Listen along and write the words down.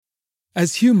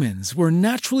As humans, we're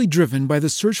naturally driven by the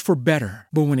search for better.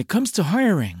 But when it comes to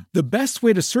hiring, the best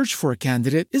way to search for a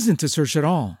candidate isn't to search at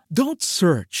all. Don't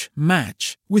search,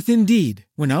 match with Indeed.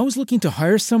 When I was looking to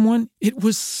hire someone, it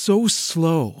was so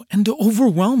slow and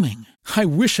overwhelming. I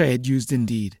wish I had used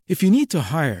Indeed. If you need to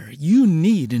hire, you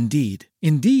need Indeed.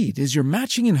 Indeed is your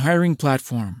matching and hiring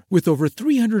platform with over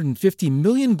 350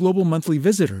 million global monthly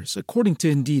visitors, according to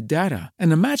Indeed data,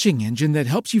 and a matching engine that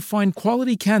helps you find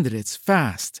quality candidates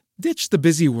fast. Ditch the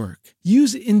busy work.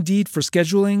 Use Indeed for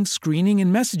scheduling, screening,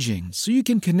 and messaging so you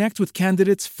can connect with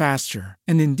candidates faster.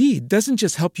 And Indeed doesn't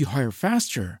just help you hire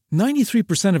faster.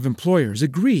 93% of employers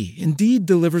agree Indeed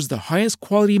delivers the highest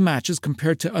quality matches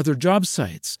compared to other job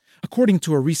sites, according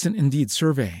to a recent Indeed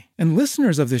survey. And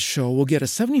listeners of this show will get a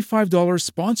 $75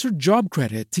 sponsored job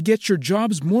credit to get your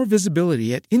jobs more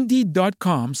visibility at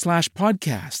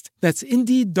Indeed.com/podcast. That's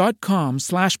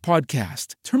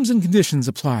Indeed.com/podcast. Terms and conditions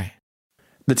apply.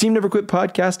 The Team Never Quit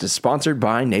podcast is sponsored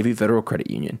by Navy Federal Credit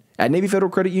Union. At Navy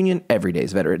Federal Credit Union, every day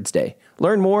is Veterans Day.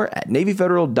 Learn more at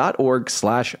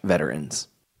NavyFederal.org/veterans.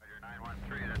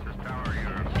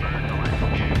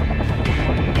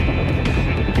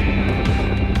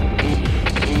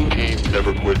 Team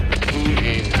Never Quit. Team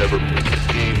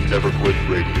Never Quit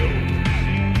Radio.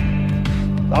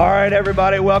 All right,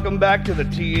 everybody, welcome back to the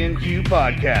TNQ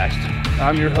podcast.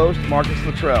 I'm your host, Marcus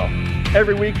Luttrell.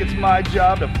 Every week, it's my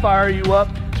job to fire you up,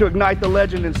 to ignite the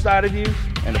legend inside of you,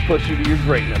 and to push you to your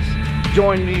greatness.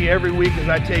 Join me every week as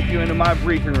I take you into my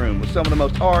briefing room with some of the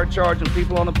most hard-charging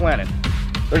people on the planet.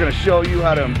 They're going to show you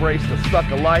how to embrace the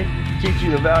suck of life, teach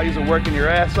you the values of working your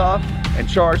ass off, and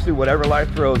charge through whatever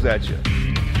life throws at you.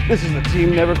 This is the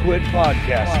Team Never Quit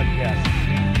podcast.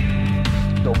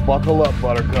 So buckle up,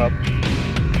 Buttercup.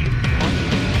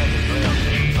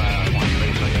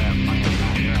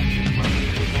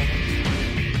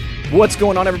 What's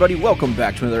going on, everybody? Welcome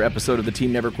back to another episode of the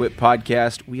Team Never Quit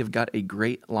podcast. We have got a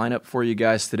great lineup for you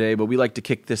guys today, but we like to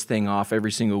kick this thing off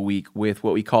every single week with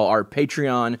what we call our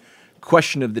Patreon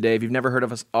question of the day. If you've never heard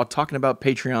of us talking about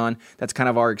Patreon, that's kind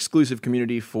of our exclusive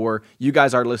community for you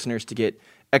guys, our listeners, to get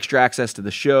extra access to the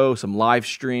show, some live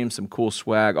streams, some cool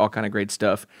swag, all kind of great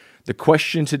stuff. The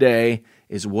question today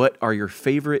is, what are your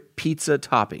favorite pizza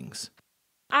toppings?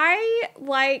 I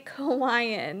like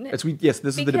Hawaiian. Yes,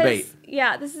 this is the debate.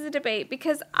 Yeah, this is a debate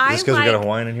because Is this because we got a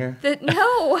Hawaiian in here?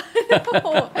 No.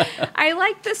 I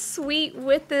like the sweet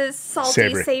with the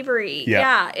salty, savory.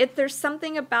 Yeah. There's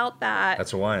something about that.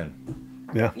 That's Hawaiian.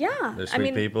 Yeah. They're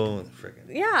sweet people. Freaking.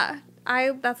 Yeah.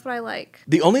 That's what I like.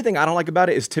 The only thing I don't like about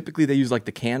it is typically they use like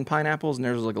the canned pineapples, and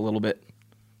theirs is like a little bit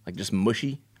like just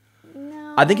mushy.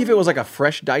 No. I think if it was like a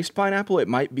fresh diced pineapple, it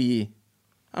might be,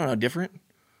 I don't know, different.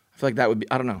 I feel like that would be,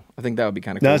 I don't know. I think that would be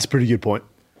kind of cool. No, that's a pretty good point.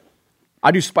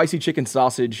 I do spicy chicken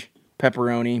sausage,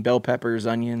 pepperoni, bell peppers,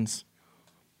 onions,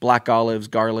 black olives,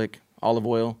 garlic, olive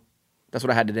oil. That's what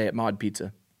I had today at Mod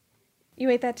Pizza. You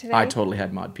ate that today? I totally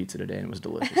had Mod Pizza today, and it was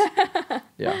delicious.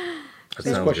 Yeah.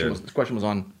 This question was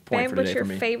on point for today for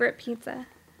me. What's your favorite pizza?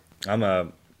 I'm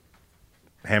a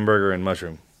hamburger and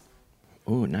mushroom.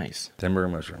 Ooh, nice. Hamburger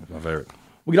and mushroom, my favorite.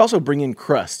 We could also bring in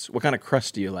crusts. What kind of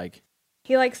crust do you like?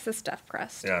 He likes the stuffed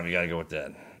crust. Yeah, you gotta go with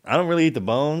that. I don't really eat the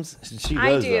bones. She I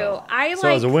does, do. though. So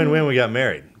it was a win-win we got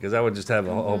married, because I would just have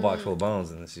a whole box full of bones.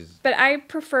 And she's. But I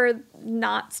prefer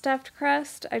not stuffed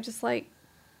crust. I just like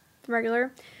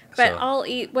regular. But I'll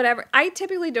eat whatever. I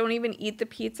typically don't even eat the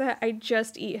pizza. I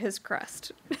just eat his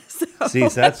crust. See,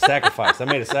 so that's sacrifice. I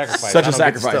made a sacrifice. Such a I don't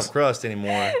sacrifice. Get the stuffed crust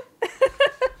anymore.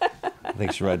 I think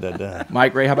you should write that down.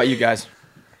 Mike, Ray, how about you guys?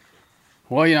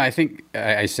 Well, I think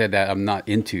I said that I'm not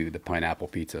into the pineapple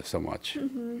pizza so much.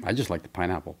 Mm-hmm. I just like the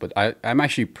pineapple. But I'm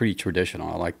actually pretty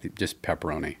traditional. I like just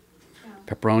pepperoni. Yeah.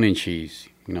 Pepperoni and cheese.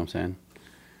 You know what I'm saying?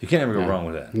 You can't ever go wrong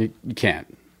with that. You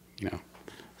can't, So.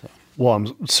 Well,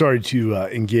 I'm sorry to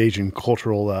engage in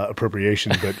cultural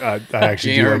appropriation, but I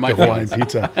actually do like the Hawaiian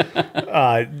pizza.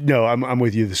 No, I'm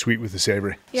with you. The sweet with the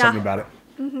savory. Yeah. Something about it.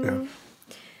 Mm-hmm. Yeah.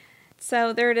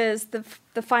 So there it is, the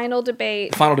final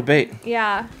debate. The final debate.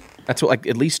 Yeah. That's what, like,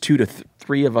 at least 2 to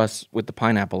 3 of us with the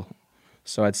pineapple.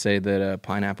 So I'd say that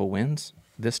pineapple wins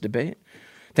this debate.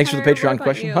 Thanks Hunter, for the Patreon what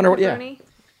question. you? Hunter, pepperoni?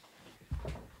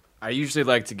 I usually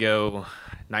like to go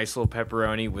nice little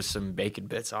pepperoni with some bacon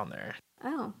bits on there.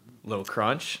 Oh. Little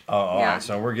crunch. Oh, all right.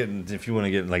 So we're getting, if you want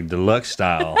to get like deluxe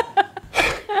style,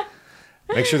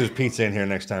 make sure there's pizza in here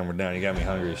next time we're done. You got me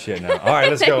hungry as shit now. All right,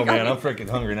 let's go, man. I'm freaking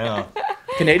hungry now.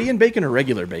 Canadian bacon or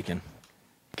regular bacon?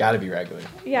 Gotta be regular.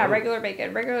 Yeah, regular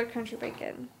bacon. Regular country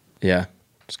bacon. Yeah.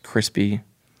 Just crispy.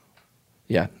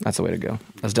 Yeah, that's the way to go.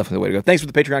 That's definitely the way to go. Thanks for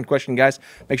the Patreon question, guys.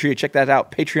 Make sure you check that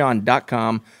out.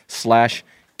 Patreon.com/TNQ.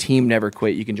 Team Never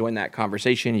Quit. You can join that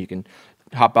conversation. You can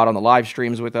hop out on the live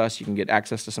streams with us. You can get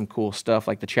access to some cool stuff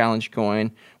like the challenge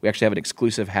coin. We actually have an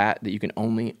exclusive hat that you can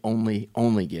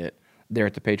only get there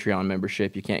at the Patreon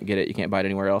membership. You can't get it. You can't buy it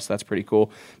anywhere else. That's pretty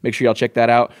cool. Make sure y'all check that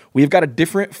out. We've got a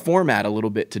different format a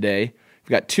little bit today. We've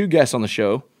got 2 guests on the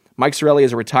show. Mike Sorelli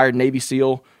is a retired Navy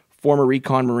SEAL, former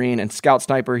recon Marine, and scout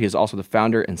sniper. He is also the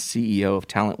founder and CEO of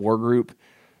Talent War Group.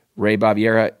 Ray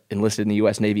Baviera enlisted in the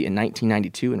U.S. Navy in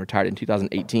 1992 and retired in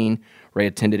 2018. Ray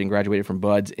attended and graduated from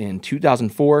BUD/S in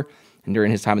 2004. And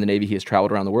during his time in the Navy, he has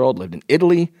traveled around the world, lived in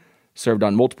Italy, served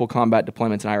on multiple combat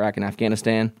deployments in Iraq and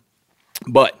Afghanistan.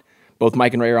 But both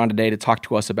Mike and Ray are on today to talk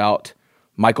to us about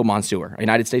Michael Monsoor, a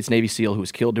United States Navy SEAL who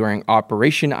was killed during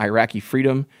Operation Iraqi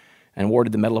Freedom and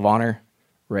awarded the Medal of Honor.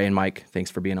 Ray and Mike,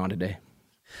 thanks for being on today.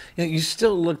 You know, you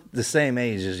still look the same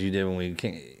age as you did when we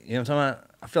came. You know what I'm talking about?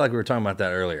 I feel like we were talking about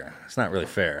that earlier. It's not really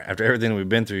fair. After everything we've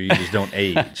been through, you just don't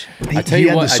age. I tell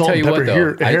you what,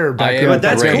 though. But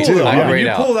that's cool, though. I'm grayed you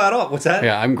out. Pull that off. What's that?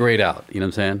 Yeah, I'm grayed out. You know what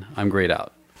I'm saying? I'm grayed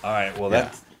out. All right. Well,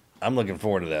 I'm looking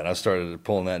forward to that. I started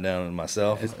pulling that down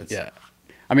myself. Yeah.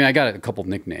 I mean, I got a couple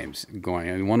nicknames going.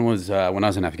 And one was when I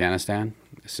was in Afghanistan.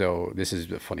 So this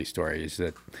is a funny story. Is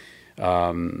that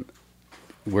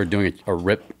we're doing a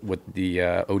RIP with the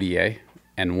ODA,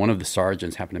 and one of the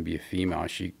sergeants happened to be a female.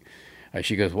 She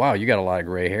goes, "Wow, you got a lot of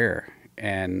gray hair."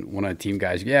 And one of the team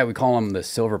guys, "Yeah, we call him the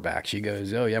silverback." She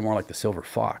goes, "Oh, yeah, more like the silver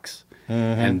fox." Mm-hmm.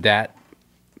 And that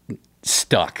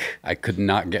stuck. I could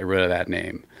not get rid of that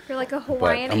name. You're like a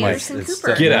Hawaiian Anderson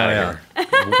Cooper. Get out of here.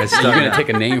 You're going to take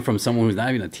a name from someone who's not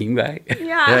even a team guy?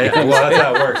 Yeah. Well, that's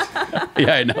how it works.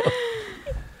 Yeah, I know.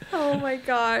 Oh, my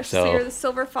gosh. So you're the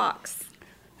silver fox.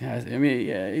 Yeah, I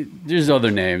mean, there's other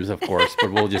names, of course,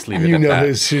 but we'll just leave it at that. You know,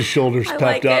 his shoulders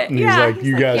pepped up, and he's like,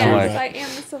 "You guys are like, I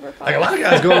am the silver fox." Like a lot of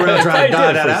guys go around trying to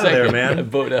dye that out of there, man.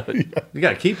 You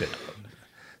got to keep it.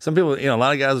 Some people, a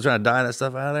lot of guys are trying to dye that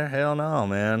stuff out of there. Hell no,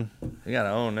 man. You got to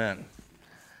own that.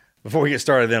 Before we get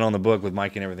started then on the book with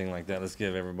Mike and everything like that, let's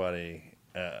give everybody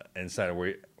insight of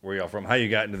where y'all from, how you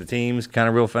got into the teams, kind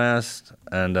of real fast,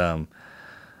 and then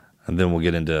we'll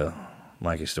get into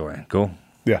Mikey's story. Cool?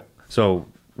 Yeah. So,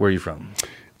 where are you from?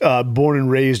 Born and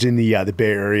raised in the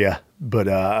Bay Area, but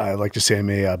I like to say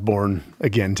I'm a born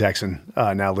again Texan.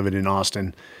 Now living in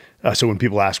Austin. So when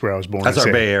people ask where I was born, that's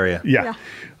our Bay Area. Yeah.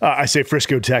 I say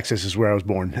Frisco, Texas is where I was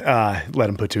born. Let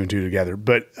them put 2 and 2 together.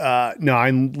 But no, I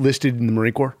enlisted in the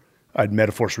Marine Corps. I'd met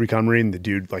a Force Recon Marine. The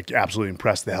dude absolutely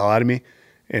impressed the hell out of me.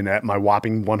 And at my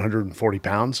whopping 140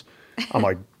 pounds, I'm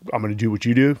like, I'm going to do what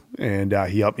you do. And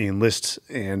he helped me enlist,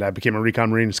 and I became a Recon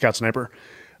Marine and Scout Sniper.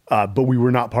 But we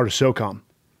were not part of SOCOM.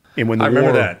 And when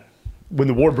the when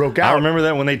the war broke out, I remember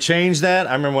that when they changed that.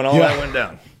 I remember when all that went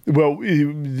down. Well,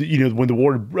 when the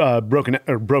war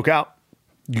broke out,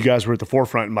 you guys were at the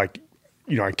forefront. And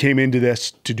I came into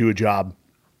this to do a job,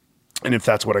 and if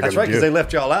that's what I got to do, that's right, because they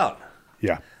left y'all out.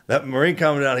 Yeah, that Marine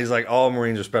coming down, he's like, all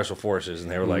Marines are special forces,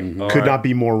 and they were like, could not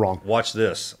be more wrong. Watch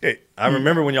this. I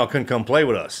remember when y'all couldn't come play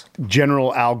with us.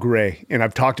 General Al Gray, and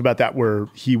I've talked about that where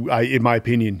in my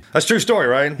opinion, that's a true story,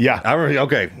 right? Yeah, I remember.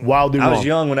 Okay, wildly wrong. I was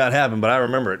young when that happened, but I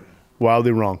remember it.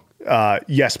 Wildly wrong.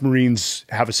 Yes, Marines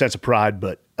have a sense of pride,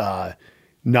 but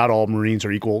not all Marines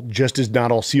are equal. Just as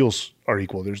not all SEALs are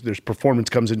equal. There's performance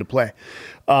comes into play.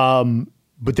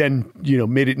 But then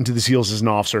made it into the SEALs as an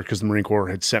officer because the Marine Corps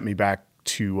had sent me back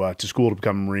to school to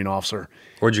become a Marine officer.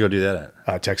 Where'd you go do that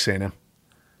at? Texas A&M.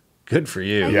 Good for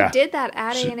you. Oh, yeah. You did that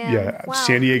at A&M. Yeah, wow.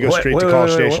 San Diego straight to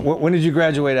College Station. When did you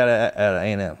graduate out of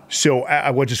A&M? So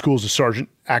I went to school as a sergeant,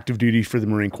 active duty for the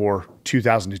Marine Corps,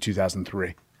 2000 to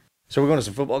 2003. So we're going to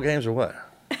some football games or what?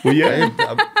 Well, yeah.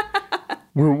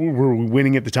 Were we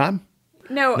winning at the time?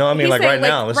 No, I mean like right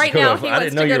now. Let's right go now, I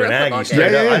didn't know you were an Aggie.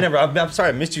 Straight up. I'm sorry,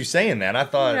 I missed you saying that. I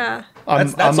thought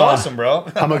that's awesome, bro.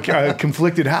 I'm a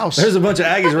conflicted house. There's a bunch of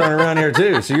Aggies running around here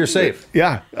too, so you're safe.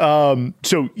 Yeah.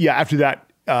 So after that,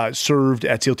 served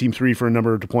at SEAL Team 3 for a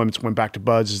number of deployments. Went back to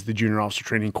BUD/S as the junior officer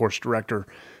training course director.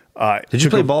 Did you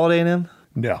play ball at A&M?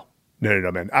 No,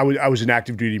 man. I was an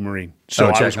active duty Marine, so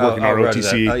I was working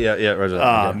ROTC.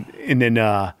 Roger. And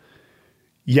then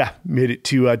made it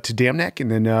to Dam Neck, and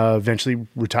then eventually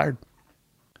retired.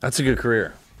 That's a good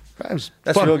career. That's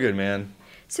fun. Real good, man.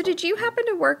 So did you happen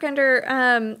to work under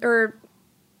or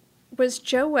was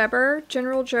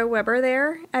General Joe Weber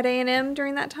there at A&M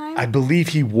during that time? I believe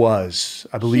he was.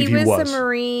 He was a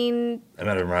Marine. I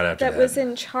met him right after that. That was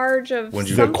in charge of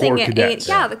something the Corps at cadets.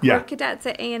 the Corps cadets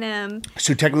at A&M.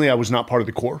 So technically, I was not part of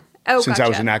the Corps since I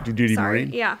was an active duty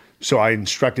Marine. Yeah. So I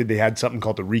instructed. They had something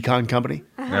called the Recon Company.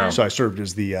 So I served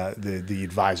as the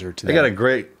advisor to. They got a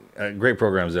great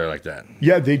programs there like that.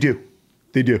 Yeah, they do.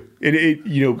 They do. Great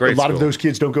a lot of school. those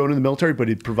kids don't go into the military, but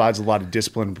it provides a lot of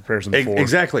discipline and prepares them for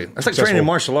Exactly. It's like successful- training in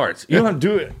martial arts. You don't have to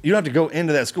do it. You don't have to go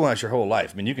into that schoolhouse your whole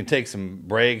life. I mean, you can take some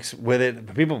breaks with it,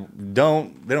 but people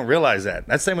don't. They don't realize that.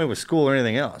 That's the same way with school or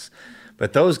anything else.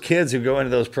 But those kids who go into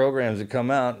those programs that come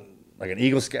out like an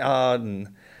Eagle Scout and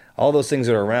all those things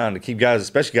that are around to keep guys,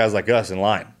 especially guys like us, in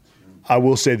line. I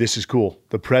will say this is cool.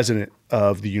 The president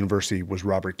of the university was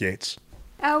Robert Gates.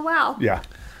 Oh, wow. Yeah.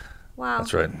 Wow.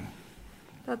 That's right.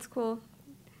 That's cool.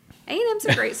 A&M's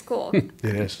a great school. It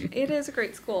is. It is a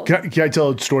great school. Can I tell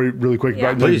a story really quick?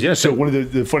 Yeah. Please, yes. So one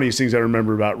of the funniest things I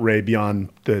remember about Ray beyond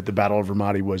the Battle of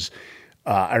Ramadi was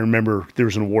I remember there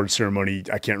was an award ceremony.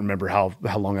 I can't remember how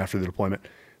long after the deployment,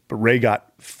 but Ray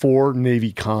got 4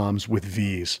 Navy comms with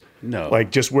V's. No.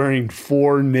 Like just wearing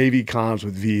 4 Navy comms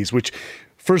with V's, which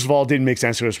first of all didn't make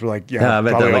sense to us. We're like, yeah, I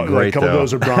bet probably they look great, a couple though. of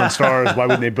those are Bronze Stars. Why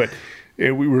wouldn't they? But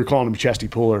we were calling him Chesty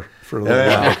Puller for a little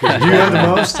while. Do you have the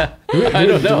most? I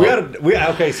don't know.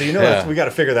 Okay, so Yeah. we got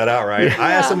to figure that out, right?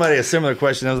 I asked somebody a similar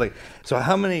question. I was like, so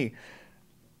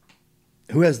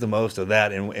who has the most of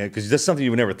that? And because that's something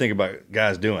you would never think about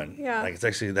guys doing. Yeah. Like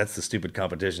that's the stupid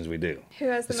competitions we do. Who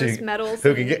has the So most medals?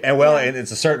 Who can get, and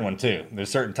it's a certain one too. There's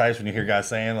certain types when you hear guys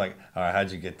saying like, all right,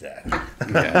 how'd you get that?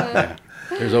 Yeah.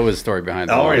 There's always a story behind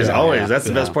it. Always. Yeah. That's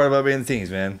the Yeah. best part about being in the teams,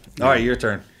 man. All right, your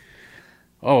turn.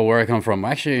 Oh, where I come from?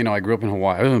 Actually, I grew up in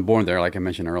Hawaii. I wasn't born there, like I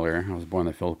mentioned earlier. I was born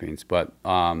in the Philippines. But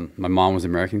my mom was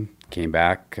American, came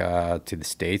back to the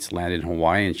States, landed in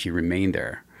Hawaii, and she remained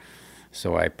there.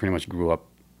 So I pretty much grew up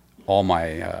all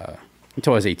my,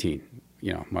 until I was 18,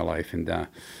 my life. And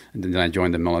then I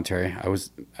joined the military.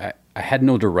 I had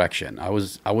no direction.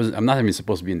 I'm not even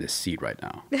supposed to be in this seat right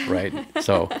now, right?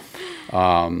 So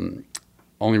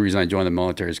only reason I joined the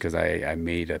military is because I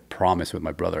made a promise with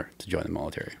my brother to join the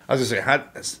military. I was gonna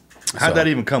say, how'd that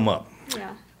even come up?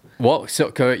 Yeah. Well,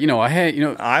 so I had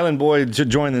Island boy to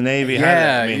join the Navy.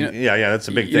 Yeah, That's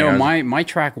a big thing. My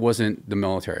track wasn't the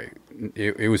military.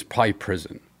 It was probably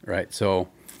prison, right? So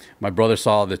my brother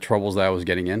saw the troubles that I was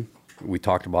getting in. We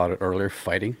talked about it earlier,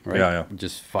 fighting, right? Yeah.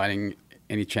 Just fighting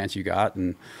any chance you got,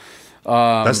 and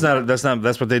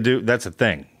that's what they do. That's a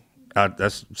thing.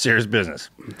 That's serious business.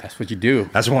 that's what you do.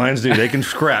 That's what Hawaiians do. They can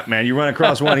scrap, man. You run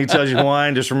across one, he tells you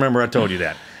Hawaiian, just remember I told you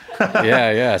that.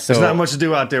 Yeah. So There's not much to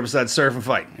do out there besides surf and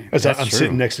fight. I'm true.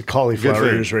 sitting next to cauliflower Good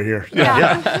food. ears right here.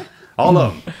 Yeah. All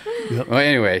of them. Well,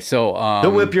 anyway, so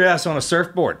They'll whip your ass on a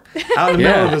surfboard out in the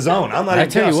middle of the zone. I'm not I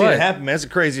even tell you seeing what. it happen, man. It's the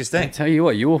craziest I thing. tell you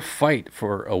what, you will fight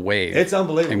for a wave. It's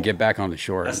unbelievable. And get back on the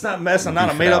shore. That's not and not a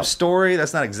beef it made up out. story.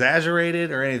 That's not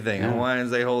exaggerated or anything.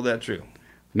 Hawaiians, they hold that true.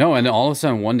 No, and then all of a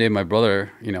sudden one day my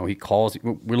brother, he calls.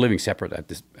 We're living separate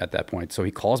at that point, so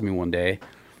he calls me one day.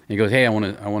 And he goes, "Hey, I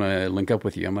want to link up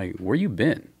with you." I'm like, "Where you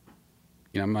been?"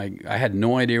 I'm like, I had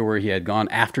no idea where he had gone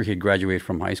after he had graduated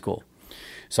from high school.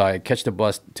 So I catch the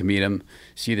bus to meet him.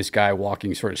 See this guy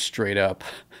walking sort of straight up.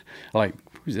 I'm like,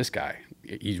 who's this guy?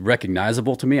 He's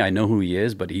recognizable to me. I know who he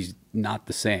is, but he's not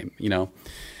the same.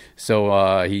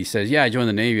 So he says, "Yeah, I joined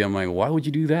the Navy." I'm like, "Why would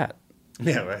you do that?"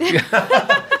 Yeah, right.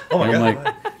 Oh my I'm God.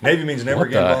 like, Navy means never what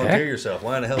again the volunteer heck? yourself.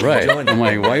 Why in the hell right. did you join I'm them?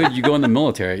 like, why would you go in the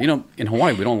military? In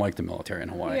Hawaii, we don't like the military in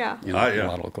Hawaii. Yeah. A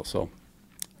lot of locals. So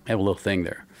I have a little thing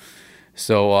there.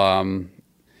 So,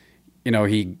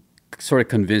 he sort of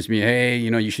convinced me, hey,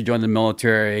 you should join the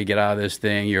military, get out of this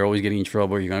thing. You're always getting in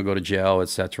trouble. You're going to go to jail,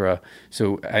 etc.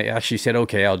 So I actually said,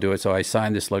 okay, I'll do it. So I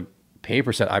signed this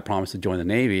paper, said I promised to join the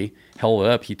Navy, held it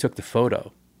up. He took the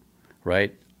photo,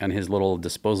 right, and his little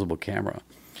disposable camera.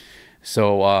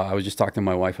 So I was just talking to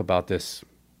my wife about this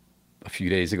a few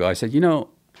days ago. I said, remember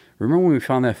when we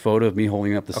found that photo of me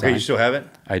holding up the sign? Okay, you still have it?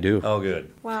 I do. Oh,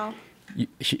 good. Wow.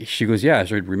 She goes, yeah. I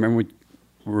said, remember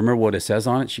what it says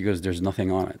on it? She goes, there's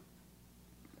nothing on it.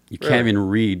 You can't even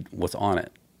read what's on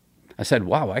it. I said,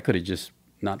 wow, I could have just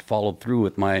not followed through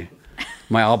with my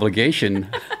obligation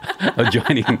of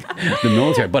joining the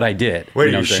military, but I did. Wait,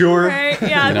 you know are you what I'm saying? sure? Right? Yeah, You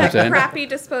know what I'm that saying? crappy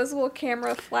disposable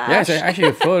camera flash. Yeah, it's actually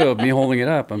a photo of me holding it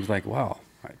up. I was like, wow,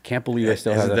 I can't believe I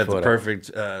still have Isn't that that the photo.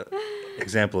 perfect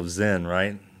example of Zen,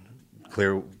 right?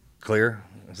 Clear.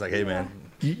 It's like, hey, man.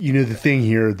 The thing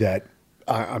here that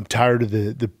I'm tired of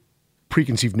the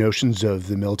preconceived notions of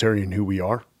the military and who we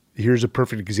are. Here's a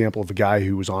perfect example of a guy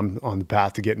who was on the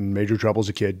path to get in major trouble as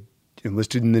a kid,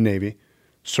 enlisted in the Navy,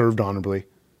 served honorably,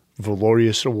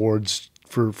 valorous awards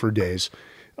for days,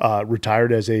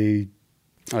 retired as a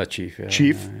chief,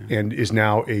 and is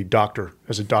now a doctor,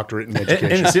 has a doctorate in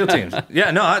education. In the SEAL teams.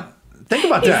 Yeah, no, think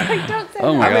about that. Like, don't say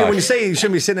Oh that. my I mean, gosh. when you say you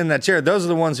shouldn't be sitting in that chair, those are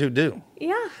the ones who do.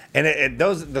 Yeah. And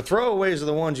the throwaways are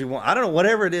the ones you want. I don't know,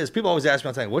 whatever it is. People always ask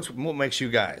me, what makes you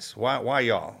guys? Why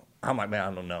y'all? I'm like,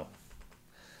 man, I don't know.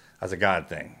 That's a God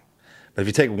thing. But if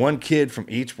you take one kid from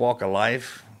each walk of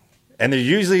life, and they're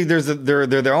usually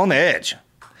they're on the edge.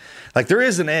 Like there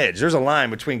is an edge. There's a line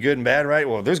between good and bad, right?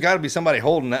 Well, there's got to be somebody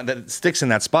holding that sticks in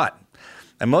that spot.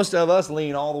 And most of us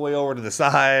lean all the way over to the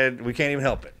side. We can't even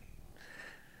help it.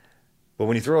 But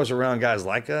when you throw us around guys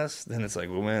like us, then it's like,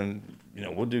 well, man,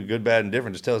 we'll do good, bad, and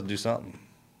different. Just tell us to do something.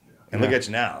 And look at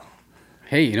you now.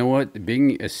 Hey, you know what?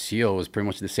 Being a SEAL was pretty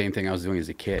much the same thing I was doing as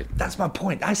a kid. That's my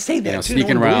point. I say that too.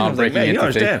 Sneaking around, breaking into you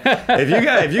understand?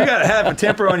 If you got half a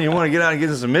temper on you and want to get out and get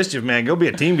into some mischief, man, go be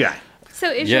a team guy. So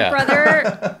is your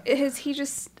brother, is he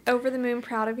just over the moon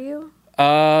proud of you?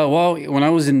 Well, when I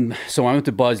went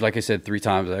to Buzz, like I said, 3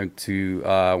 times. I went to,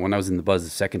 when I was in the Buzz the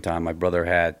second time, my brother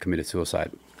had committed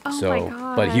suicide. Oh my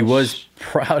gosh. But he was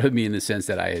proud of me in the sense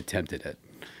that I attempted it,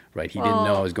 right? He didn't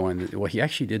know I was going, he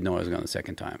actually did know I was going the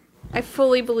second time. I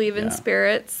fully believe in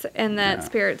spirits and that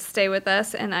spirits stay with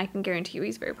us, and I can guarantee you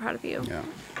he's very proud of you. Yeah.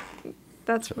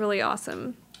 That's really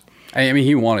awesome. I mean,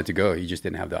 he wanted to go. He just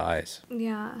didn't have the eyes.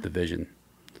 Yeah. The vision.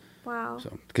 Wow.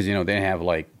 So, because, they didn't have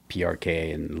like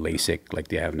PRK and LASIK like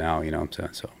they have now, you know what I'm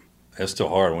saying? So it's still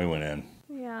hard when we went in.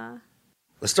 Yeah.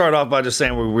 Let's start off by just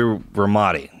saying we were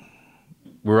Ramadi.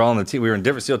 We were all on the team. We were in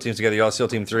different SEAL teams together. Y'all SEAL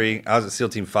Team 3. I was at SEAL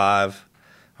Team 5.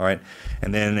 All right.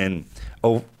 And then in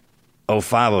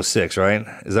 05, 06, right?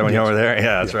 Is that when y'all were there?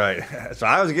 Yeah, that's right. So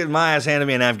I was getting my ass handed to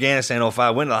me in Afghanistan in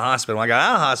 05. Went to the hospital. When I got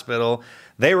out of the hospital,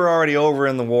 they were already over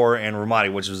in the war in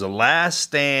Ramadi, which was the last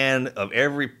stand of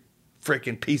every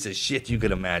freaking piece of shit you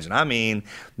could imagine. I mean,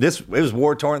 it was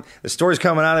war torn. The stories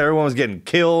coming out, everyone was getting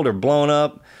killed or blown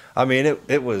up. I mean,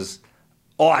 it was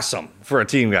awesome for a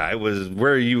team guy. It was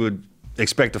where you would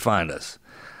expect to find us.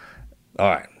 All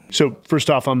right. So first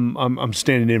off, I'm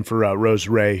standing in for Rose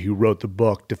Ray, who wrote the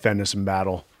book "Defend Us in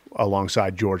Battle"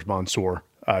 alongside George Mansour.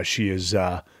 She is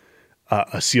a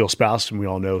SEAL spouse, and we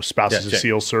all know spouses of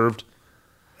SEAL served.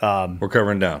 We're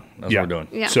covering down. That's what we're doing.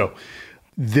 Yeah. So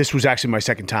this was actually my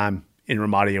second time in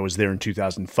Ramadi. I was there in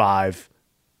 2005.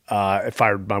 I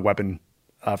fired my weapon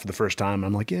for the first time.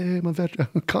 I'm like, yeah, I'm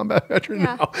a combat veteran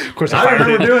now. Of course, I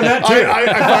remember doing that too. I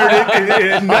fired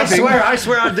it and nothing. I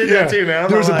swear I did that too, man.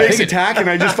 There was a base attack, and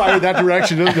I just fired that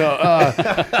direction.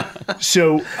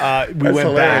 So we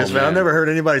went back. Man. I've never heard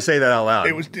anybody say that out loud.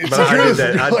 It's the truth.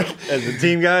 As a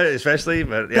team guy, especially.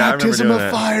 But yeah, baptism I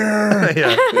remember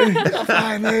doing of fire.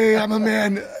 Finally, I'm a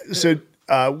man. So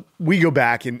we go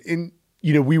back, and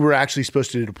we were actually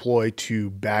supposed to deploy to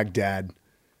Baghdad.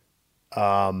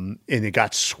 And it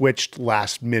got switched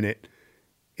last minute,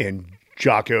 and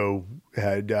Jocko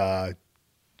had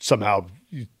somehow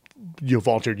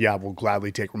volunteered. Yeah, we'll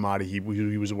gladly take Ramadi. He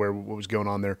was aware of what was going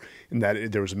on there, and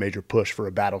that there was a major push for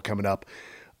a battle coming up.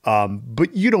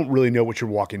 But you don't really know what you're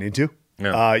walking into.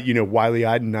 Yeah.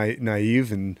 Wily-eyed and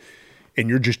naive, and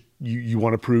you're just you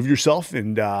want to prove yourself.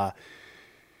 And I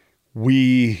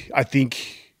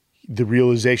think the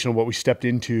realization of what we stepped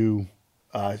into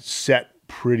set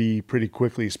pretty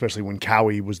quickly, especially when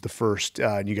Cowie was the first,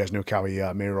 and you guys know Cowie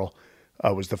Mayerl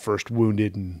was the first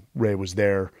wounded, and Ray was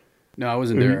there. No, I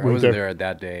wasn't there. I wasn't there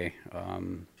that day.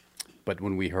 But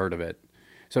when we heard of it,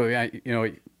 so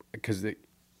because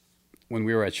when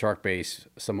we were at Shark Base,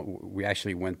 we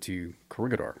actually went to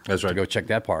Corregidor. That's right. To go check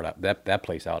that part out, that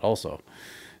place out also.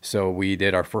 So we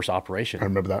did our first operation. I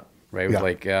remember that. Right, it was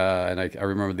like, and I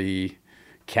remember the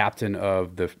captain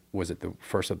of the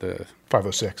first of the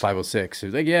 506. 506. He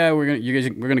was like, yeah, we're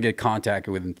gonna get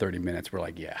contacted within 30 minutes. We're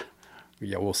like, yeah,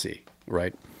 we'll see,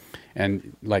 right?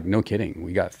 And like, no kidding,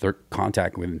 we got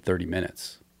contact within 30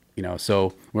 minutes.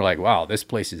 So we're like, wow, this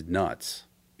place is nuts.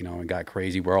 It got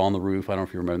crazy. We're on the roof. I don't know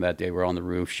if you remember that day. We're on the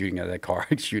roof shooting at that car,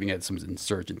 shooting at some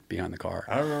insurgent behind the car.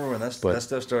 I remember when that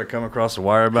stuff started coming across the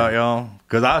wire about y'all,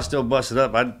 because I was still busted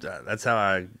up. That's how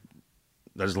I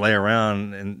just lay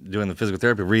around and doing the physical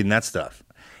therapy, reading that stuff.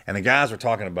 And the guys were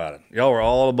talking about it. Y'all were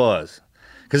all abuzz.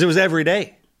 Because it was every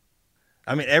day.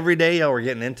 I mean, every day y'all were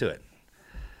getting into it.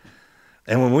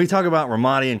 And when we talk about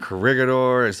Ramadi and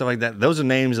Corregidor and stuff like that, those are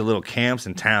names of little camps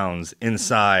and towns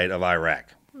inside of Iraq.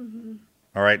 Mm-hmm.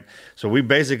 All right? So we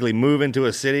basically move into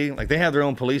a city. Like, they have their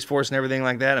own police force and everything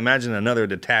like that. Imagine another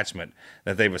detachment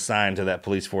that they've assigned to that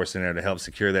police force in there to help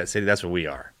secure that city. That's what we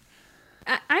are.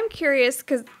 I'm curious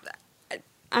because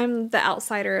I'm the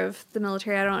outsider of the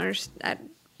military. I don't understand. I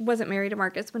wasn't married to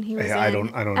Marcus when he was in. I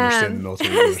don't understand the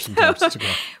military either sometimes.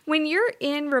 When you're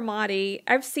in Ramadi,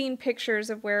 I've seen pictures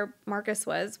of where Marcus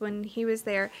was when he was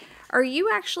there. Are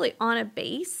you actually on a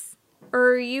base,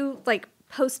 or are you like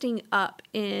posting up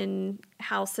in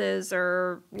houses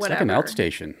or whatever? It's like an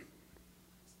outstation,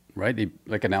 right?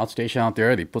 Like an outstation out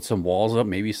there. They put some walls up,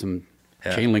 maybe some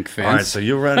chain link fence. All right, so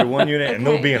you'll run into one unit, and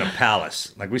they'll be in a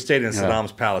palace. Like we stayed in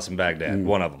Saddam's palace in Baghdad,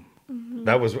 one of them.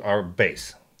 That was our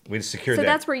base. We secured that. So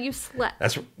that's where you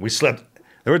slept. We slept.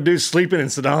 There were dudes sleeping in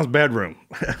Saddam's bedroom.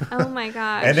 Oh my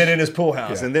gosh. And then in his pool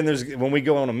house. And then when we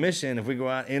go on a mission, if we go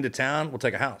out into town, we'll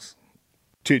take a house.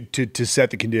 To set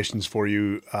the conditions for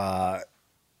you, Al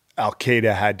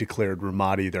Qaeda had declared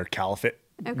Ramadi their caliphate,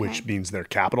 which means their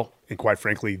capital. And quite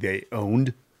frankly, they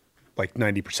owned like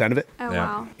 90% of it. Oh,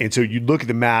 wow. And so you'd look at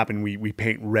the map and we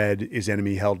paint red is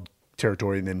enemy held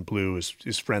territory and then blue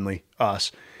is friendly,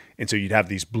 us. And so you'd have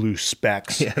these blue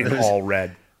specks in all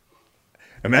red.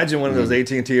 Imagine one of those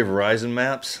AT&T or Verizon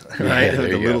maps, right?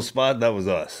 With a little spot, that was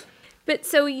us. But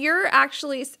so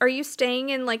are you staying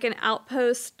in like an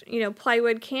outpost,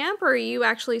 plywood camp, or are you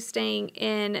actually staying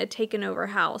in a taken over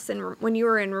house when you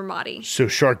were in Ramadi? So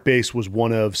Shark Base was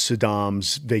one of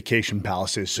Saddam's vacation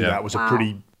palaces. So that was a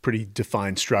pretty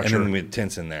defined structure. And then we had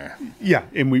tents in there. Yeah.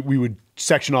 And we would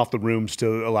section off the rooms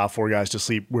to allow 4 guys to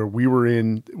sleep. Where we were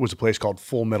in was a place called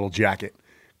Full Metal Jacket,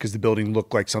 because the building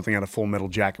looked like something out of Full Metal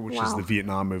Jacket, which is the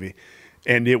Vietnam movie.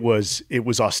 And it was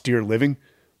austere living,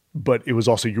 but it was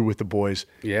also you're with the boys.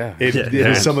 Yeah. It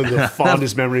is some of the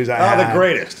fondest memories I had. The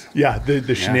greatest. Yeah,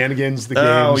 the shenanigans, the games.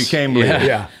 Oh, you can't believe it.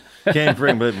 Yeah. Can't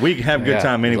bring, but we can have a good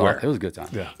time anywhere. It was a good time.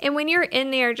 Yeah. And when you're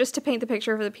in there, just to paint the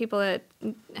picture for the people that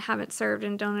haven't served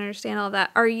and don't understand all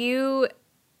that,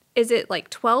 is it like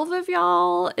 12 of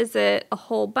y'all? Is it a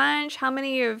whole bunch? How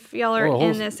many of y'all are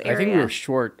in this area? I think we were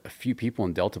short a few people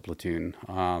in Delta Platoon.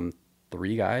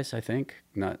 3 guys, I think.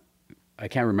 I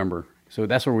can't remember. So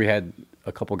that's where we had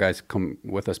a couple guys come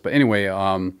with us. But anyway,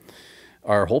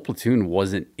 our whole platoon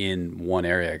wasn't in one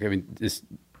area. I mean, this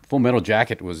Full Metal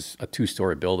Jacket was a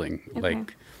 2-story building. Okay.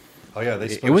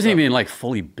 It wasn't even like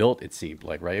fully built. It seemed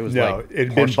like, right? It was it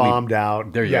had been bombed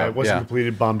out. There you go. It wasn't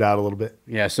completed, bombed out a little bit.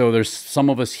 Yeah, so there's some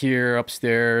of us here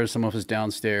upstairs, some of us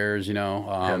downstairs.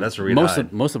 That's where we most of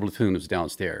the platoon was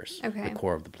downstairs. Okay. The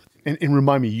core of the platoon. And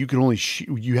remind me, you could only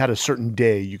you had a certain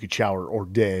day you could shower, or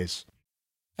days.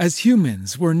 As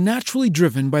humans, we're naturally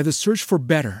driven by the search for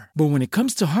better. But when it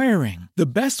comes to hiring, the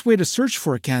best way to search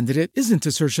for a candidate isn't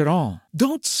to search at all.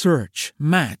 Don't search,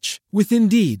 match with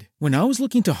Indeed. When I was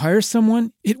looking to hire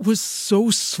someone, it was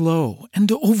so slow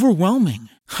and overwhelming.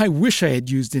 I wish I had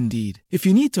used Indeed. If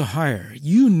you need to hire,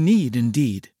 you need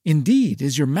Indeed. Indeed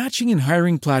is your matching and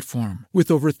hiring platform with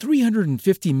over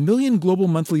 350 million global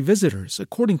monthly visitors,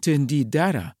 according to Indeed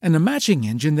data, and a matching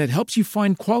engine that helps you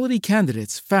find quality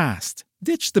candidates fast.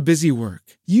 Ditch the busy work.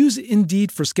 Use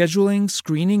Indeed for scheduling,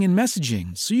 screening, and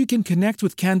messaging so you can connect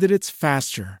with candidates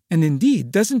faster. And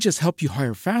Indeed doesn't just help you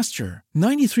hire faster.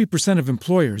 93% of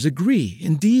employers agree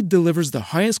Indeed delivers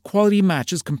the highest quality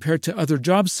matches compared to other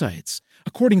job sites,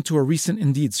 according to a recent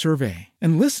Indeed survey.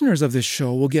 And listeners of this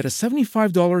show will get a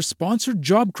 $75 sponsored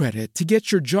job credit to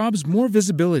get your jobs more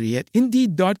visibility at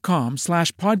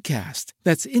Indeed.com/podcast.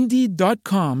 That's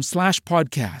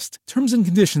Indeed.com/podcast. Terms and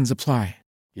conditions apply.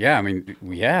 Yeah, I mean,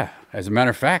 As a matter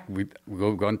of fact, we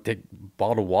go and take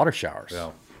bottled water showers.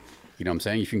 Yeah. You know what I'm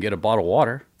saying? You can get a bottle of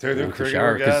water. They're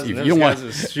shower, guys. If you don't want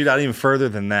to shoot out even further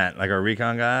than that, like our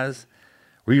recon guys,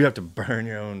 where you have to burn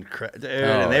your own crap.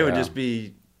 And they would just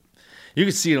be. You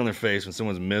could see it on their face when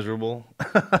someone's miserable.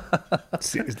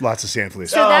 Lots of sand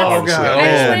fleas. So that's, I just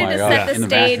wanted to set the In the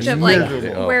stage of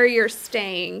miserable. where you're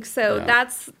staying. So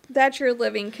that's your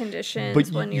living conditions But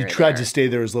when you you're tried there. to stay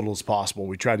there as little as possible.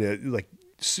 We tried to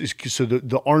so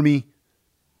the Army,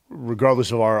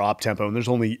 regardless of our op tempo, and there's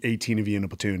only 18 of you in a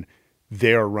platoon,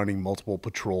 they are running multiple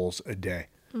patrols a day.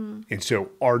 And so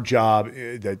our job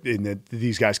that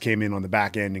these guys came in on the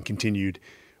back end and continued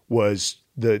was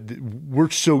we're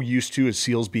so used to as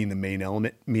SEALs being the main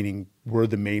element, meaning we're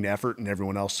the main effort and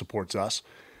everyone else supports us.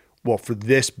 Well, for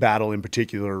this battle in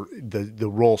particular, the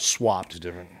role swapped. It's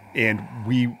different. And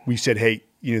we said, hey,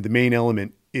 the main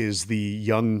element is the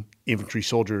young infantry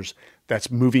soldiers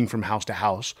that's moving from house to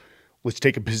house. Let's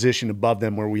take a position above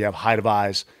them where we have height of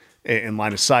eyes and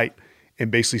line of sight, and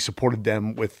basically supported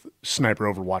them with sniper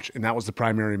overwatch. And that was the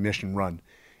primary mission run.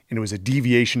 And it was a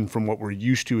deviation from what we're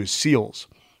used to as SEALs,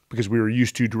 because we were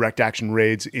used to direct action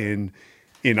raids in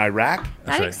Iraq.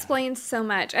 That explains so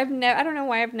much. I don't know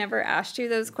why I've never asked you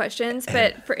those questions,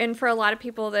 but for a lot of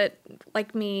people that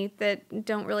like me that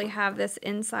don't really have this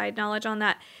inside knowledge on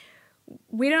that,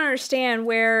 we don't understand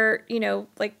where,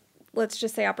 let's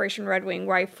just say Operation Red Wing,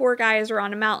 why 4 guys are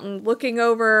on a mountain looking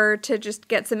over to just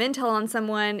get some intel on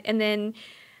someone, and then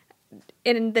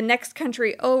in the next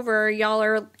country over, y'all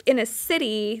are in a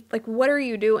city. Like, what are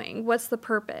you doing? What's the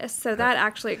purpose? So that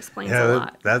actually explains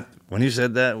a lot. When you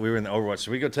said that, we were in the Overwatch.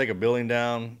 So we go take a building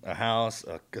down, a house,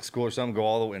 a school or something, go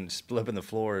all the way and split up in the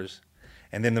floors.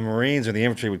 And then the Marines or the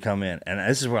infantry would come in. And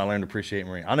this is where I learned to appreciate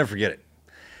Marine. I'll never forget it.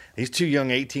 These two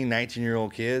young 18,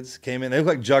 19-year-old kids came in. They looked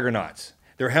like juggernauts.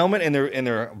 Their helmet and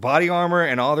their body armor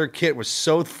and all their kit was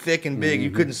so thick and big,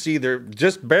 you couldn't see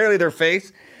just barely their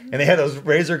face. And they had those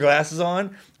razor glasses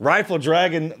on. Rifle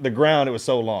dragging the ground, it was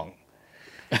so long.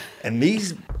 And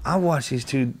I watched these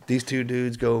two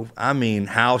dudes go, I mean,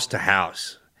 house to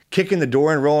house, kicking the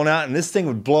door and rolling out, and this thing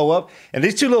would blow up. And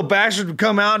these two little bastards would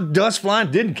come out, dust flying,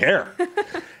 didn't care.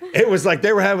 It was like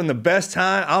they were having the best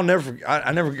time. I never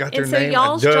got their and so name.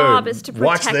 y'all's job is to protect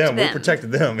watch them. them. We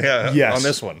protected them, Yes, on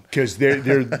this one. Because they're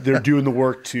doing the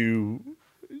work to,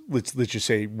 let's just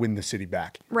say, win the city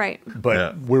back. Right.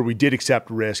 But where we did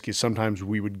accept risk is sometimes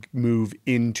we would move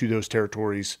into those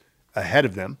territories ahead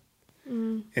of them.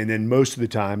 And then most of the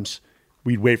times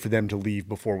we'd wait for them to leave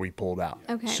before we pulled out.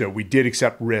 Okay. So we did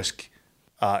accept risk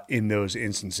in those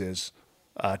instances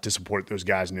to support those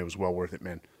guys, and it was well worth it,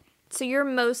 man. So you're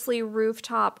mostly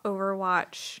rooftop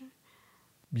Overwatch.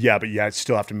 Yeah, but I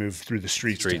still have to move through the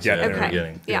streets to get there.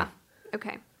 Okay. Yeah.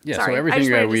 Okay. Yeah, Sorry. so I everything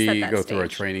just that wanted to set we that go through our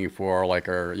stage. training for, like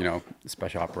our,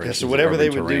 special operations. So whatever they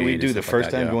urban would do, terrain we and do the stuff like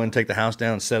first that, time, go in, take the house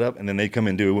down, set up, and then they come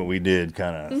and do what we did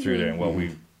kind of through there. And what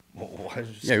we...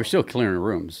 Yeah, we're still clearing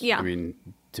rooms. Yeah. I mean,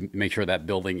 to make sure that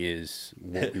building is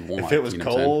what we want. If it was what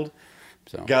I'm saying? cold,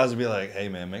 So. guys would be like, "Hey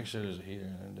man, make sure there's a heater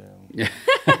down. Yeah.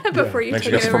 Before you Make take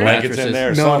sure it there's over. some blankets in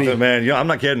there or something, Noni. man." I'm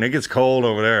not kidding. It gets cold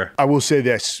over there. I will say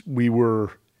this: we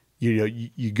were,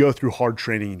 you go through hard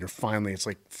training, and you're finally. It's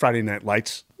like Friday Night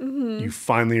Lights. You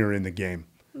finally are in the game.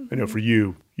 I know for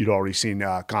you, you'd already seen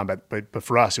combat, but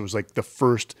for us, it was like the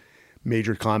first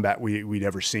major combat we'd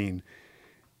ever seen,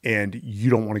 and you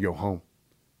don't want to go home,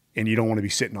 and you don't want to be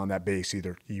sitting on that base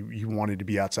either. You wanted to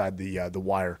be outside the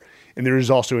wire, and there is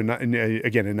also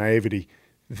again a naivety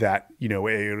that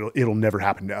it'll never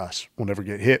happen to us. We'll never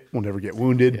get hit. We'll never get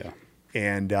wounded.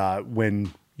 Yeah. And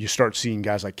when you start seeing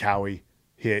guys like Cowie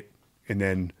hit, and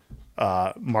then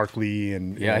Mark Lee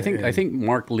and I think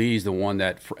Mark Lee's the one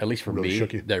that, at least for Really me,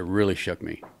 shook you? that really shook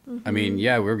me. I mean,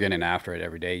 yeah, we're getting after it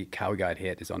every day. Cowie got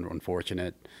hit. It's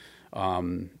unfortunate.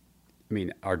 I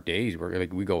mean, our days were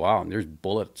like we go out and there's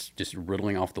bullets just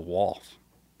riddling off the walls.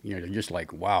 You're just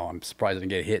like, wow, I'm surprised I didn't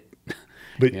get hit.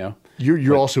 But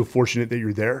you're also fortunate that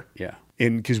you're there. Yeah.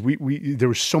 And because we there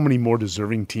were so many more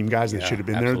deserving team guys that Yeah, should have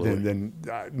been absolutely. there than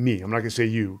me. I'm not gonna say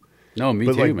you. No, me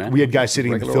but too, like, man. We had guys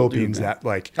sitting in the Regular old Philippines dude, man. that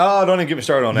like Oh, don't even get me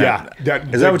started on that. Yeah,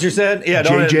 Is that what you said? Yeah,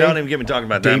 don't even get me talking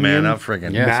about that, Damien, man. I'm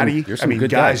freaking. Yeah. Maddie. there's I some mean, good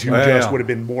guys guys. who Yeah, just yeah. would have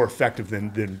been more effective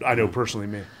than I know personally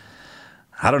me.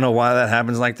 I don't know why that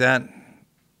happens like that.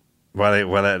 Why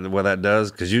that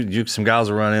does? Because you some guys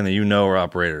will run in and are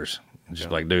operators. Just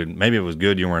like, dude, maybe it was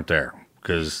good you weren't there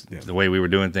because the way we were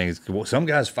doing things. Some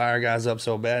guys fire guys up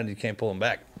so bad you can't pull them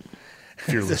back.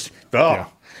 Fearless. Oh. Yeah.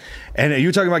 And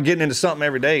you talking about getting into something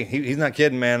every day. He's not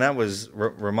kidding, man. That was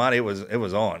Ramadi. It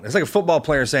was on. It's like a football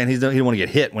player saying he don't want to get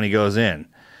hit when he goes in,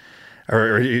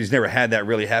 or he's never had that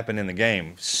really happen in the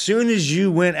game. Soon as you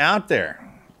went out there,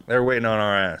 they're waiting on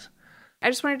our ass. I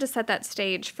just wanted to set that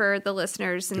stage for the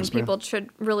listeners, and people should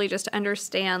really just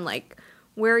understand like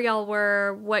where y'all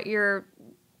were, what your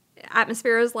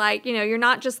atmosphere is like. You're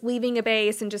not just leaving a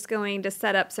base and just going to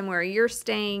set up somewhere. You're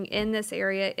staying in this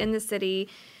area, in the city,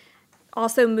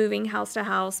 also moving house to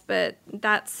house, but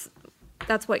that's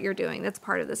what you're doing. That's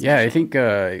part of this. Yeah, I mission.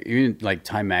 think even like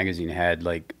Time Magazine had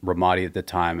like Ramadi at the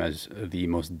time as the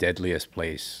most deadliest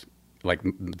place, like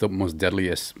the most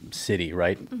deadliest city,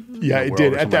 right? Yeah, it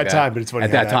did at that time, but it's funny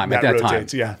at how that time. At that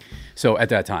rotates, time, yeah. So at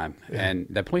that time, and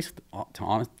that place,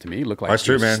 to me, looked like That's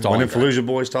true, it was man. When them Stalingrad. Fallujah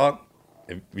boys talk,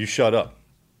 if you shut up.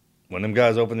 When them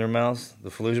guys open their mouths, the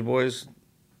Fallujah boys,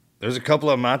 there's a couple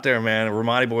of them out there, man.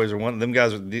 Ramadi boys are one of them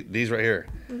guys. These right here.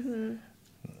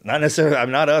 Not necessarily.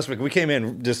 I'm not us, but we came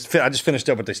in I just finished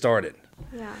up what they started.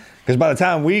 Yeah. Because by the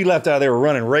time we left out, they were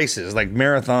running races like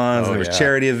marathons. Oh, And there was yeah.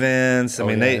 charity events. I Oh,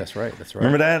 mean, yeah, they. that's right. That's right.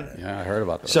 Remember that? Yeah, I heard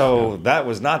about that. So that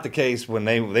was not the case when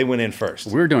they went in first.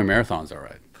 we were doing marathons, all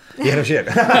right. Yeah, no shit.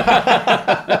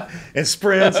 And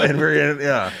sprints and Driving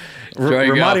off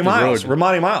Ramadi the Miles. road.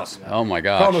 Ramadi Miles. Oh my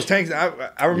Calling gosh. those tanks.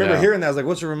 I remember Yeah. hearing that. I was like,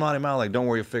 what's a Ramadi Mile? Like, don't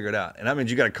worry, you'll figure it out. And that means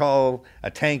you got to call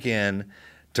a tank in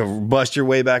to bust your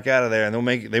way back out of there, and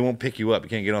they won't pick you up. You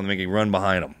can't get on them, make you run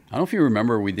behind them. I don't know if you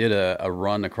remember, we did a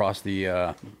run across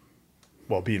the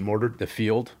While being mortared,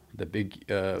 field, the big.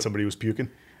 somebody was puking.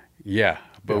 Yeah,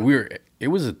 but it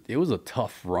was a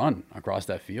tough run across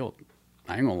that field.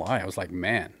 I ain't gonna lie, I was like,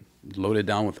 man, loaded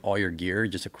down with all your gear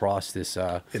just across this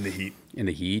In the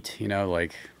heat.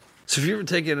 like So have you ever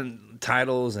taken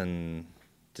titles and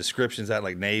descriptions out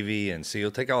like Navy and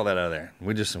SEAL. Take all that out of there.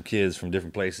 We're just some kids from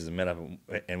different places and met up,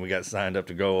 and we got signed up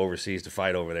to go overseas to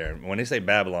fight over there. And when they say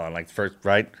Babylon, like the first,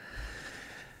 right?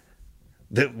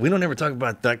 We don't ever talk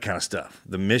about that kind of stuff.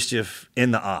 The mischief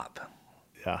in the op.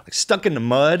 Yeah. Like stuck in the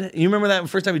mud. You remember that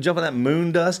first time you jump on that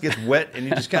moon dust, gets wet, and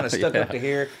you just kind of stuck up to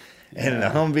here, and the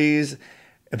Humvees.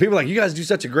 And people are like, you guys do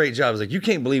such a great job. It's like, you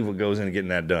can't believe what goes into getting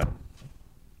that done.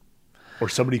 Or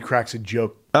somebody cracks a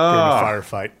joke during a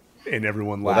firefight, and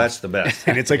everyone laughs. Well, that's the best.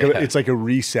 And it's like a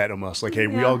reset almost. Like, hey,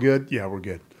 we all good? Yeah, we're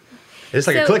good. It's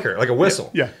like a clicker, like a whistle.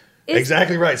 Yeah.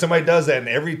 Exactly right. Somebody does that, and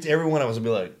every one of us will be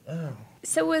like, oh.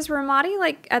 So was Ramadi,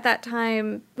 like, at that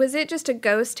time, was it just a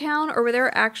ghost town, or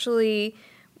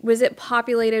was it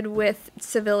populated with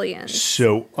civilians?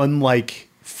 So unlike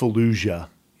Fallujah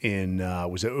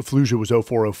Fallujah was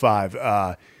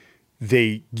 0405,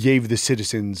 they gave the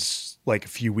citizens like a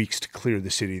few weeks to clear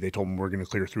the city. They told them, we're going to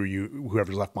clear through you.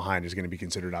 Whoever's left behind is going to be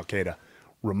considered Al-Qaeda.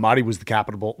 Ramadi was the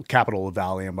capital of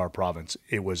Al Anbar province.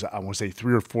 It was, I want to say,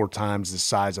 3 or 4 times the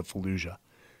size of Fallujah.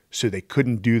 So they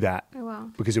couldn't do that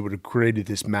because it would have created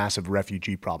this massive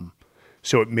refugee problem.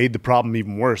 So it made the problem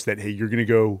even worse that, hey, you're going to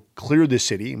go clear this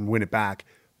city and win it back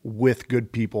with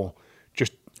good people,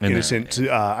 just innocent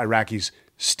Iraqis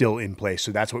still in place.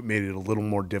 So that's what made it a little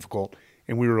more difficult.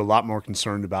 And we were a lot more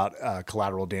concerned about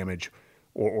collateral damage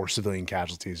or civilian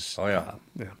casualties. Oh, yeah.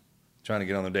 Trying to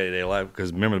get on their day-to-day life,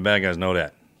 because remember, the bad guys know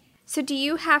that. So do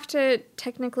you have to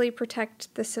technically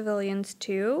protect the civilians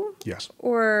too? Yes.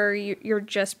 Or you're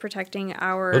just protecting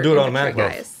our They'll do it automatically.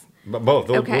 guys? Both.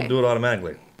 They'll do it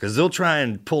automatically. Because they'll try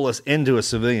and pull us into a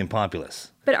civilian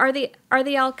populace. But are the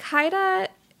Al-Qaeda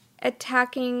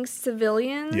attacking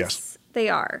civilians? Yes. They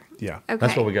are? Yeah. Okay.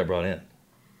 That's what we got brought in.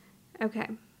 Okay.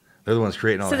 They're the ones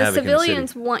creating all so the havoc in the city. So the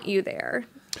civilians want you there.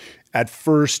 At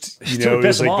first, it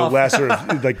was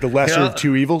like the lesser of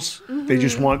two evils.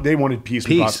 Mm-hmm. They wanted peace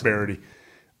and prosperity.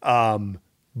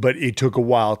 But it took a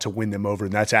while to win them over,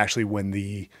 and that's actually when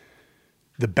the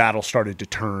battle started to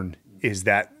turn. Is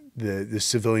that the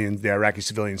civilians, the Iraqi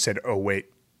civilians, said, "Oh wait,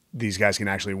 these guys can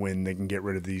actually win. They can get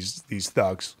rid of these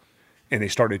thugs," and they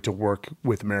started to work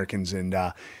with Americans and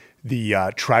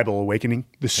the tribal awakening,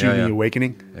 the Sunni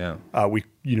awakening. Yeah, we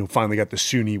finally got the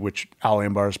Sunni, which Al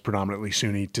Anbar is predominantly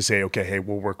Sunni, to say, okay, hey,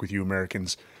 we'll work with you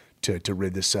Americans to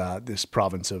rid this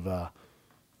province of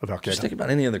Al-Qaeda. Just think about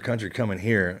any other country coming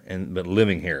here but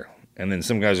living here, and then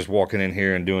some guys just walking in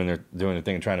here and doing their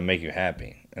thing and trying to make you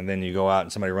happy, and then you go out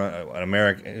and somebody run an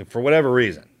American for whatever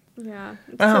reason. Yeah,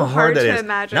 it's how hard that is.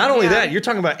 Imagine. Not only that, you're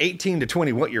talking about 18 to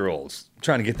 20-what-year-olds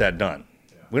trying to get that done.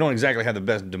 Yeah. We don't exactly have the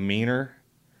best demeanor.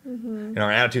 Mm-hmm. And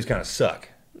our attitudes kind of suck.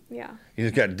 Yeah. You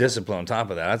just got discipline on top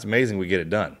of that. That's amazing we get it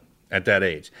done at that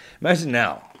age. Imagine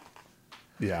now.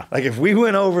 Yeah. Like if we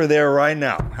went over there right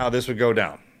now, how this would go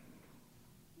down.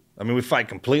 I mean, we'd fight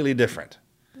completely different.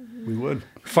 Mm-hmm. We would.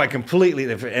 Fight completely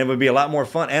different. And it would be a lot more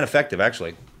fun and effective,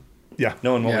 actually. Yeah.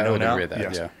 Knowing what we know now.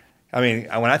 Yes. Yeah. I mean,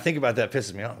 when I think about that, it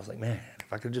pisses me off. I was like, man,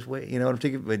 if I could just wait,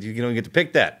 but you don't get to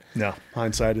pick that. No.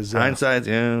 Hindsight's,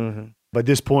 yeah. By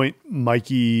this point,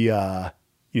 Mikey...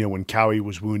 when Cowie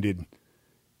was wounded,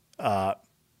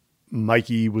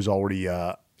 Mikey was already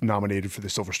nominated for the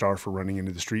Silver Star for running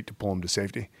into the street to pull him to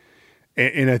safety.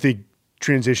 And I think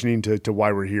transitioning to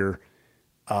why we're here,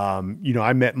 I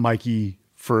met Mikey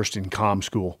first in comm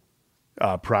school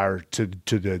prior to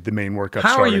the main workup starting.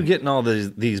 How are you getting all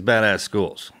these badass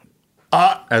schools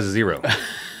as a zero?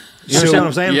 You understand what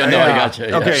I'm saying? Yeah, no, I got you.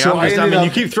 Yeah. Okay, so you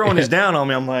keep throwing this down on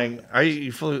me. I'm like, are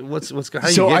you fully, what's how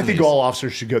you So I getting think these? all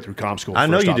officers should go through comm school. I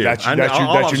know you do. That's all your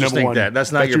officers number think one. that.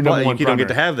 That's not your number one. You don't get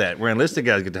to have that. Where enlisted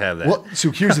guys get to have that. Well, so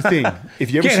here's the thing: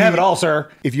 if you ever can't have it all, sir.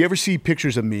 If you ever see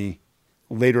pictures of me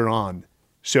later on,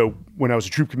 so when I was a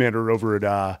troop commander over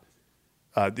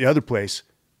at the other place,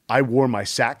 I wore my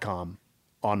SATCOM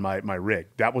on my rig.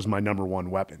 That was my number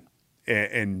one weapon.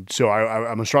 And so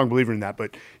I'm a strong believer in that.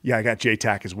 But yeah, I got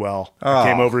JTAC as well. I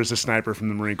came over as a sniper from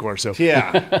the Marine Corps. So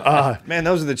yeah, man,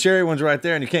 those are the cherry ones right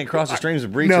there, and you can't cross the streams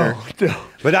of breach. No.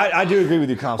 But I do agree with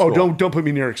you, Comm School. Oh, don't put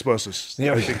me near explosives.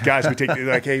 Yeah. Guys, we take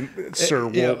like, hey, sir,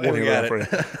 we'll handle for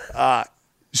you.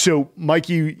 So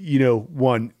Mikey,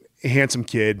 one handsome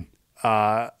kid,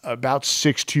 about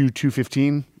 6'2",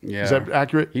 215. Yeah. Is that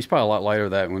accurate? He's probably a lot lighter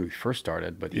than that when we first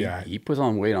started, but he puts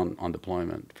on weight on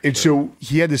deployment. And so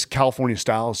he had this California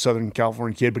style, Southern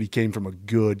California kid, but he came from a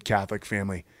good Catholic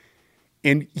family.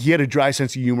 And he had a dry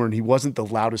sense of humor, and he wasn't the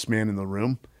loudest man in the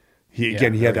room. He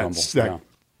had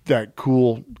that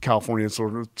cool California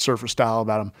sort of surfer style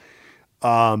about him.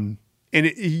 And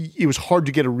it was hard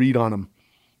to get a read on him,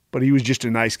 but he was just a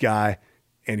nice guy,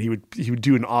 and he would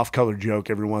do an off-color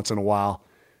joke every once in a while.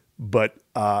 But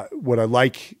what I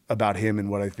like about him and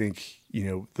what I think,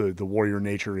 the warrior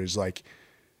nature is like,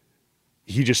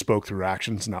 he just spoke through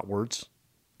actions, not words.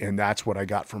 And that's what I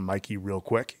got from Mikey real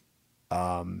quick.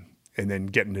 And then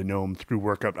getting to know him through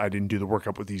workup. I didn't do the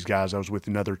workup with these guys. I was with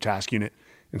another task unit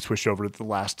and switched over to the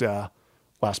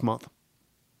last month.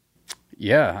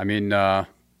 Yeah. I mean,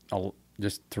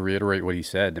 just to reiterate what he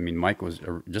said, I mean, Mike was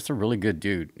just a really good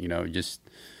dude,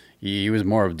 he was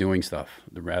more of doing stuff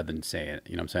rather than saying it,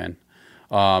 you know what I'm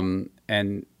saying?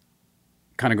 And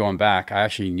kind of going back, I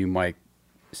actually knew Mike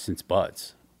since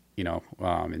Buds,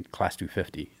 in class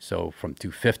 250. So from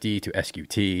 250 to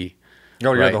SQT.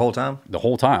 Oh, you're the whole time? The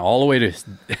whole time, all the way to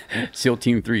SEAL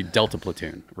Team 3 Delta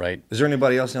Platoon, right? Is there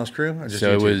anybody else in y'all's crew? Or just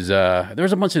so it was, there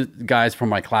was a bunch of guys from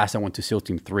my class that went to SEAL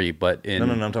Team 3, but No,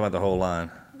 I'm talking about the whole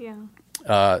line. Yeah.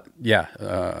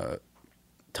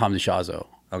 Tom DeShazo.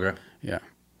 Okay. Yeah.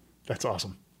 That's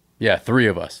awesome. Yeah, 3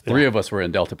 of us. 3 of us were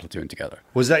in Delta Platoon together.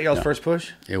 Was that y'all's first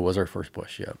push? It was our first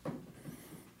push, yeah.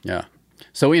 Yeah.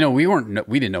 So, we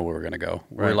didn't know where we were going to go.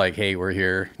 We're like, hey, we're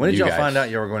here. When did y'all find out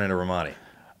you were going into Ramadi?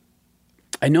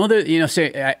 I know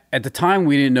that, at the time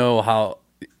we didn't know how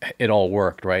it all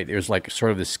worked, right? It was like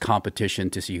sort of this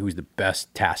competition to see who's the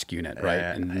best task unit, right?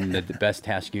 And the best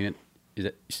task unit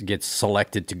gets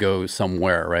selected to go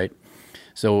somewhere, right?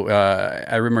 So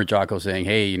I remember Jocko saying,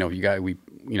 hey,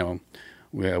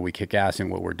 we kick ass in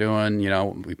what we're doing,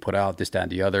 we put out this, that,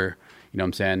 and the other, you know what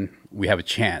I'm saying? We have a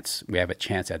chance. We have a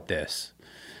chance at this.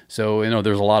 So,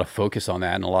 there's a lot of focus on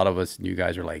that. And a lot of us new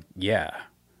guys are like, yeah,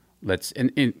 let's,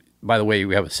 and by the way,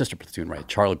 we have a sister platoon, right?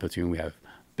 Charlie Platoon. We have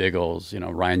Biggles,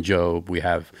 Ryan Job. We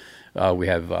have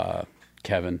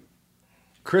Kevin.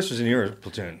 Chris was in your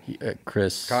platoon.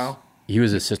 Chris. Kyle? He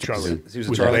was a sister Charlie. platoon. He was a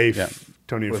With Charlie. Leif, Yeah.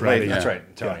 Tony and With Friday. Leif, that's Yeah.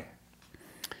 right. Tony.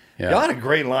 Yeah. Y'all had a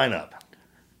great lineup.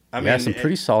 I mean, some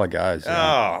pretty solid guys.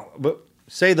 Yeah. Oh, but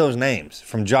say those names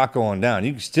from Jocko on down.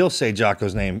 You can still say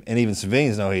Jocko's name, and even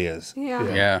civilians know who he is.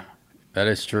 Yeah, that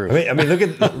is true. I mean, look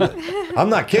at. I'm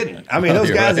not kidding. I mean, those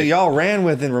You're guys right. that y'all ran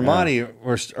with in Ramadi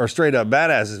are straight up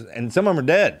badasses, and some of them are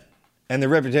dead, and their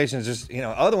reputation is just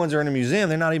other ones are in a museum.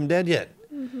 They're not even dead yet.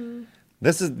 Mm-hmm.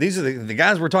 These are the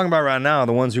guys we're talking about right now.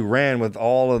 The ones who ran with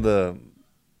all of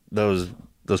those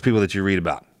people that you read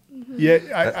about.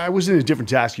 Yeah, I was in a different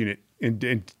task unit.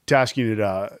 In task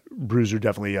unit, Bruiser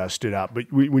definitely stood out.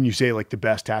 But when you say like the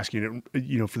best task unit,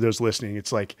 for those listening,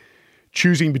 it's like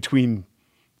choosing between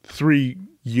 3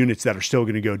 units that are still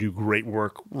going to go do great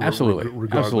work. Absolutely.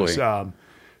 Regardless. Absolutely.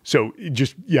 So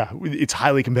it's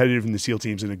highly competitive in the SEAL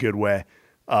teams in a good way.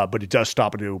 But it does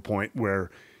stop it to a point where,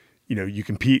 you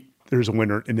compete, there's a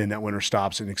winner, and then that winner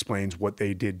stops and explains what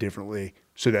they did differently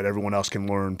so that everyone else can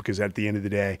learn. Because at the end of the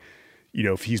day,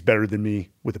 if he's better than me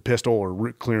with a pistol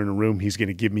or clearing a room, he's going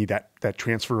to give me that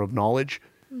transfer of knowledge.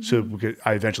 Mm-hmm. So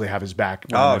I eventually have his back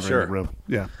when I'm in the room.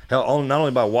 Yeah. Hell, not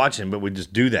only by watching, but we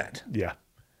just do that. Yeah.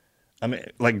 I mean,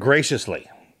 like graciously.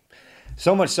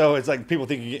 So much so, it's like people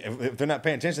think if they're not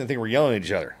paying attention, they think we're yelling at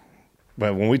each other.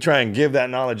 But when we try and give that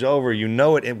knowledge over, it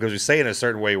because we say it in a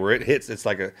certain way where it hits. It's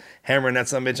like a hammering that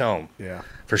son of a bitch home. Yeah.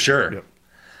 For sure. Yep.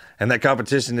 And that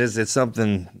competition it's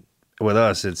something with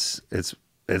us. It's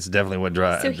definitely what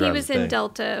drives. So he was in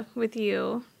Delta with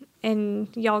you, and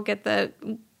y'all get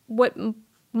what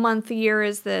month, year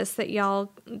is this that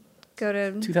y'all go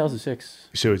to? 2006.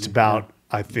 So it's about,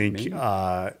 I think,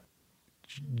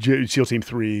 SEAL Team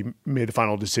 3 made the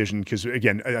final decision because,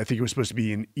 again, I think it was supposed to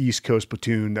be an East Coast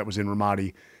platoon that was in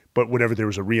Ramadi, but whatever, there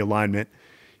was a realignment.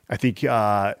 I think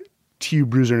TU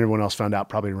Bruiser and everyone else found out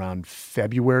probably around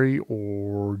February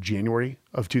or January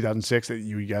of 2006 that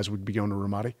you guys would be going to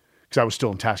Ramadi. Because I was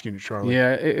still in task unit Charlie.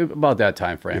 Yeah, about that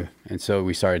time frame. Yeah. And so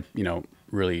we started,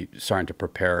 really starting to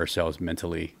prepare ourselves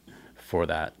mentally for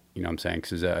that. You know what I'm saying?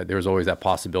 Because there was always that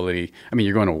possibility. I mean,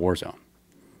 you're going to a war zone.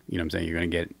 You know what I'm saying? You're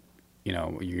going to get,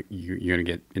 you're going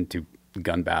to get into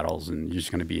gun battles, and you're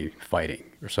just going to be fighting.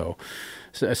 So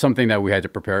something that we had to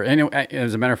prepare. And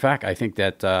as a matter of fact, I think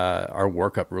that our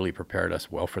workup really prepared us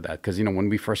well for that. Because when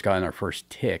we first got in our first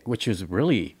tick, which is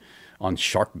really on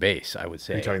Shark Base, I would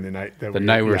say. You're talking the night that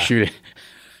we were shooting.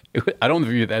 I don't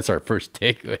think that's our first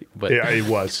take, but yeah, it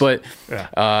was. But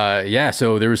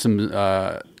so there was some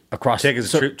across. Take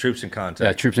is troops in contact.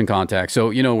 Yeah, troops in contact.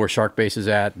 So where Shark Base is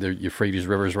at. The Euphrates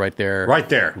River is right there. Right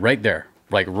there.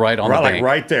 Like right on the bank. Like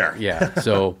right there. Yeah.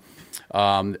 So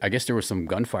I guess there was some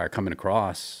gunfire coming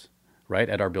across. Right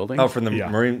at our building. Oh, from the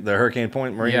Marine, the Hurricane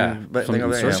Point Marine. Yeah. Thing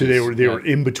over there. So they were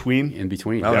in between. In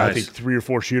between. Oh, nice. I think 3 or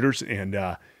 4 shooters, and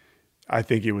I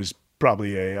think it was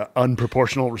probably a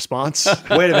unproportional response.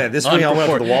 Wait a minute, this week I went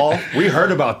up to the wall. We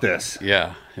heard about this.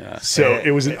 Yeah. So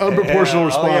it was an unproportional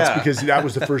response yeah. because that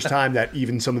was the first time that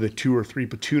even some of the 2 or 3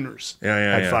 platooners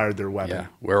had fired their weapon. Yeah,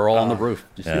 we were all on the roof.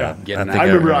 Just getting I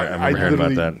remember I heard about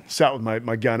literally that. sat with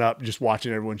my gun up, just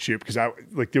watching everyone shoot because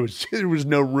there was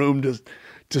no room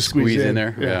to squeeze in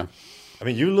there. Yeah. I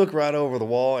mean, you look right over the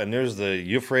wall, and there's the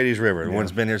Euphrates River. The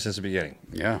one's been here since the beginning.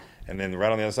 Yeah. And then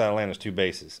right on the other side of the land, there's 2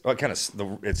 bases. Oh,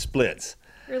 it splits.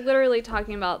 You're literally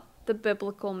talking about the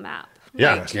biblical map.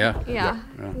 Yeah. Like, Yeah. yeah.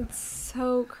 It's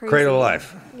so crazy. Cradle of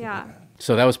life. Yeah.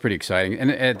 So that was pretty exciting. And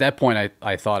at that point,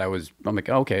 I thought I'm like,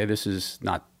 okay, this is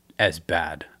not as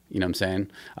bad. You know what I'm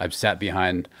saying? I've sat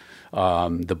behind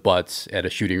the butts at a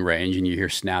shooting range and you hear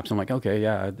snaps. I'm like, okay,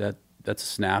 yeah, that's a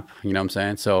snap. You know what I'm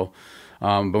saying? So,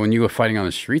 but when you were fighting on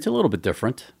the streets, a little bit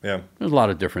different. Yeah. There's a lot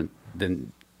of different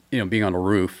than, being on a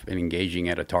roof and engaging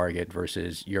at a target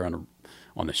versus you're on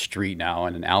the street now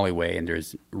in an alleyway and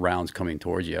there's rounds coming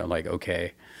towards you. Like,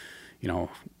 okay,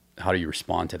 how do you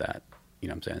respond to that? You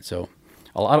know what I'm saying? So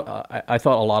I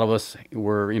thought a lot of us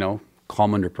were,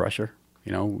 calm under pressure,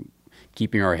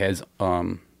 keeping our heads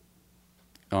on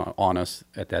us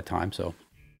at that time. So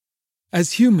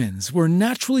As humans, we're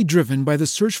naturally driven by the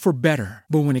search for better.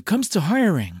 But when it comes to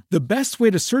hiring, the best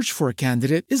way to search for a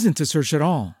candidate isn't to search at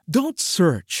all. Don't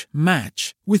search,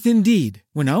 match with Indeed.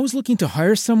 When I was looking to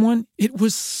hire someone, it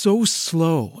was so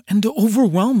slow and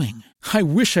overwhelming. I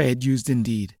wish I had used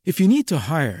Indeed. If you need to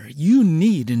hire, you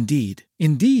need Indeed.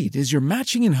 Indeed is your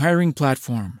matching and hiring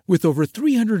platform with over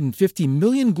 350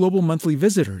 million global monthly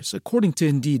visitors, according to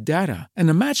Indeed data, and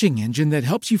a matching engine that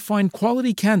helps you find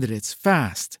quality candidates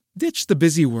fast. Ditch the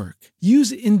busy work.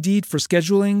 Use Indeed for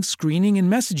scheduling, screening,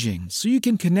 and messaging so you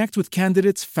can connect with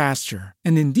candidates faster.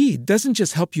 And Indeed doesn't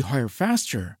just help you hire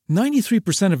faster.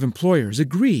 93% of employers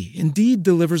agree Indeed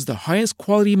delivers the highest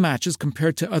quality matches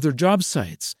compared to other job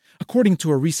sites, according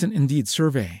to a recent Indeed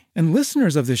survey. And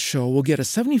listeners of this show will get a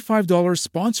 $75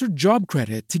 sponsored job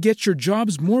credit to get your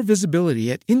jobs more visibility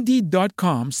at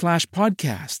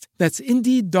Indeed.com/podcast. That's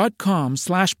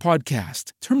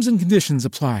Indeed.com/podcast. Terms and conditions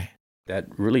apply. That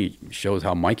really shows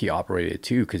how Mikey operated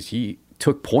too, because he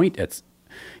took point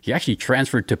he actually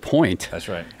transferred to point. That's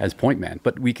right. As point man.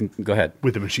 But we can go ahead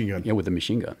with the machine gun. Yeah, with the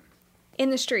machine gun in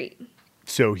the street.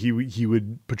 So he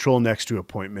would patrol next to a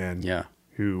point man. Yeah.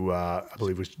 Who I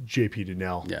believe was J.P.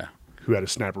 Donnell. Yeah. Who had a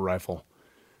sniper rifle,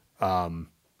 and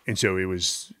so it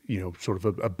was sort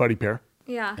of a buddy pair.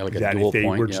 Yeah. Like a that dual if they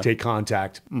point, were to take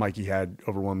contact, Mikey had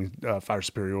overwhelming fire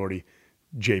superiority.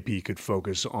 JP could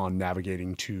focus on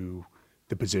navigating to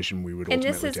the position we would And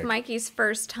ultimately this is take. Mikey's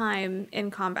first time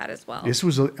in combat as well. This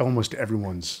was almost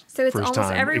everyone's So it's first almost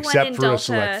time, everyone except in for Delta. a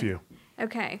select few.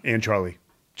 Okay. And Charlie,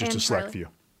 just And a select Charlie. few.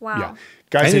 Wow. Yeah,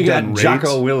 guys And you had got done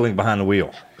Jocko raids. Willink behind the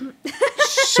wheel.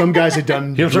 Some guys had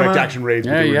done You know what I'm direct talking action raids,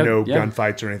 but Yeah, there were no yeah.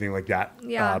 gunfights or anything like that.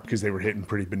 Yeah. Because they were hitting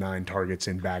pretty benign targets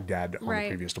in Baghdad on Right. the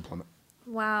previous deployment.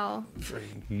 Wow.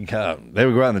 God, they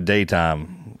would go out in the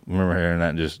daytime. I remember hearing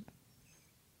that. Just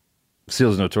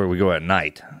SEALs notorious. We go at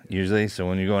night usually. So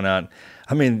when you're going out,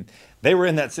 I mean, they were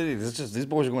in that city. It's just these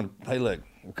boys are going. Hey, look,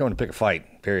 we're coming to pick a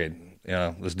fight. Period.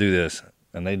 Let's do this,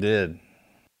 and they did.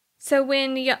 So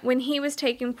when he was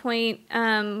taking point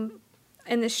in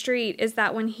the street, is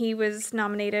that when he was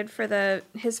nominated for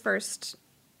his first?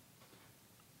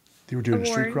 They were doing a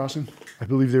street Award. crossing. I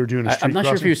believe they were doing a street I'm not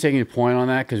crossing. sure if he was taking a point on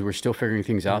that because we're still figuring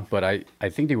things out, but I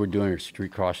think they were doing a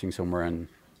street crossing somewhere in,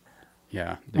 they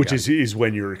Which got- is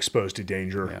when you're exposed to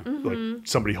danger. Yeah. Like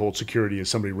somebody holds security as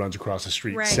somebody runs across the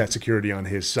street, Right. set security on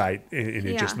his site, and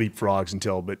it just Yeah. leapfrogs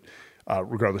until. But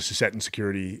regardless of setting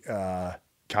security,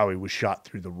 Cowie was shot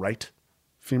through the right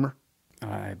femur,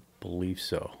 I believe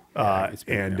so. Yeah, it's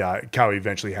been- Cowie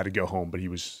eventually had to go home, but he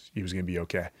was going to be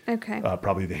okay. Okay.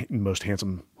 Probably the most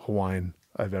handsome Hawaiian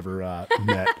I've ever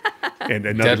met, and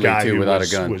another Deadly, guy too, who without a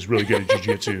was, gun. was really good at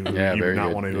jiu-jitsu. Yeah, you very would not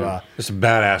good, want to. yeah. Just a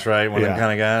badass, right? One of them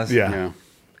kind of guys. Yeah. Yeah.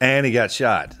 And he got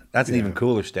shot. That's an even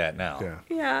cooler stat now. Yeah.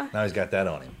 Yeah. Now he's got that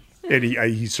on him. And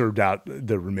he served out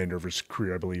the remainder of his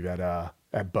career, I believe, at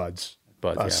Buds,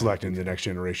 Buds, yeah. selecting the next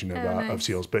generation of nice.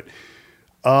 SEALs. But,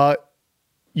 I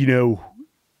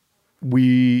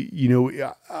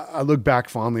look back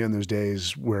fondly on those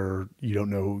days where you don't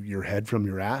know your head from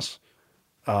your ass.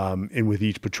 And with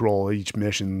each patrol, each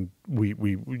mission,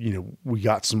 we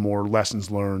got some more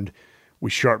lessons learned. We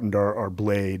sharpened our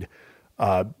blade.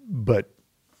 But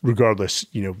regardless,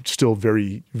 still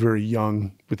very, very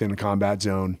young within a combat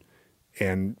zone.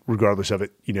 And regardless of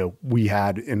it, we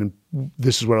had, and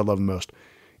this is what I love most,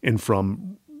 and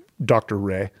from Dr.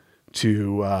 Ray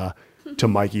to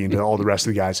Mikey and to all the rest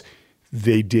of the guys,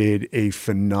 they did a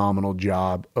phenomenal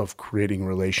job of creating a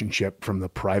relationship from the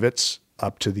privates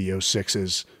up to the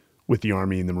 06s with the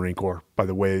Army and the Marine Corps by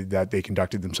the way that they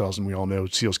conducted themselves. And we all know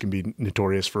SEALs can be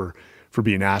notorious for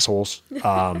being assholes.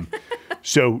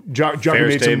 So Jocko Fair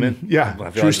made statement. some, yeah, I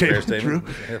feel true like it's a fair statement.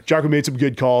 statement. True. Jocko made some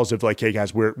good calls of like, hey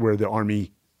guys, we're the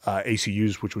Army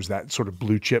ACUs, which was that sort of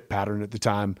blue chip pattern at the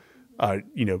time.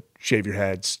 Shave your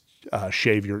heads,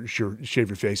 shave your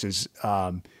faces,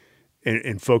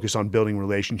 and focus on building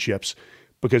relationships.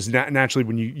 Because naturally,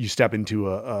 when you step into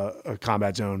a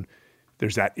combat zone,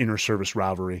 there's that inter-service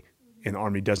rivalry, and the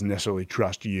Army doesn't necessarily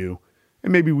trust you,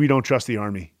 and maybe we don't trust the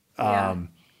Army. Yeah.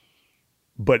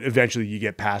 But eventually, you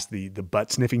get past the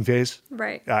butt sniffing phase.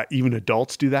 Right. Even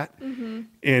adults do that,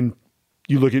 and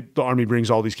you look at the Army brings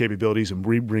all these capabilities, and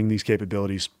we bring these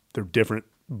capabilities. They're different,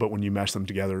 but when you mesh them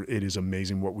together, it is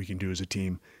amazing what we can do as a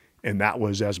team. And that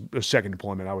was, as a second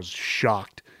deployment, I was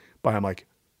shocked by. I'm like,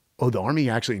 oh, the Army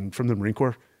actually from the Marine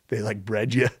Corps, they like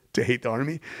bred you to hate the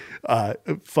Army.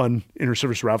 Fun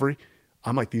inter-service rivalry.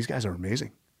 I'm like, these guys are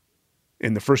amazing.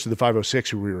 And the first of the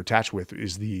 506 who we were attached with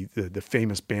is the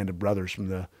famous band of brothers from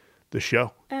the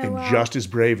show, and wow. just as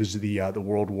brave as the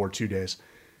World War II days.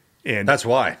 And That's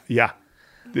why. yeah,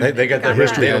 They got the Got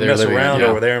history. that. They don't Yeah, mess they're living around it, yeah.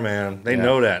 over there, man. They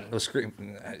know that. Those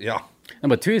yeah. No,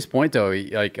 but to his point though,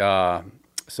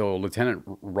 so Lieutenant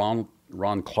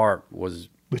Ron Clark was,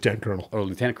 Lieutenant Colonel. or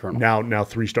Lieutenant Colonel. Now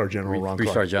 3-star General Ron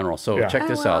Three-star Clark. general. So Yeah. check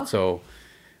this Oh, wow. out. So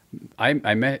I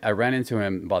ran into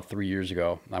him about 3 years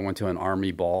ago. I went to an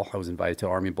Army ball. I was invited to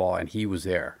an Army ball, and he was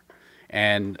there.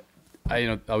 And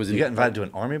I was in. You got invited to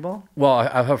an Army ball? Well, I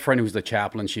have a friend who's the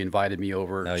chaplain. She invited me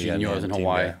over. Oh, She yeah, knew I man, was in team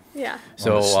Hawaii. guy. Yeah.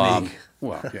 So, On the sneak.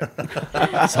 well,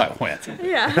 yeah. So I went.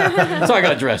 Yeah. So I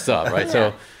got dressed up, right?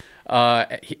 So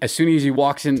as soon as he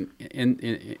walks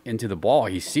into the ball,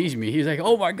 he sees me. He's like,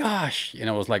 "Oh my gosh!" It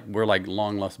was like we're like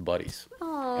long lost buddies.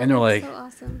 Oh, And they're like, so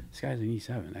awesome. This guy's an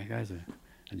E7. That guy's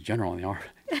a general in the Army.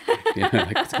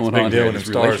 Like, what's going Big on deal here? when This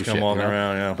the stars relationship, come walking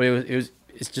around, yeah. But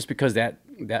it's just because that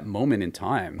moment in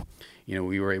time,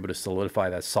 we were able to solidify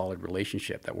that solid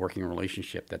relationship, that working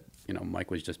relationship that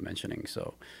Mike was just mentioning.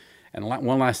 So, and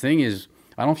one last thing is,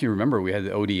 I don't know if you remember, we had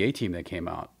the ODA team that came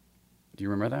out. Do you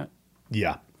remember that?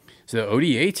 Yeah. So the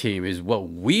ODA team is what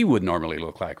we would normally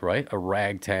look like, right? A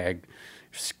ragtag,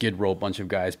 skid row bunch of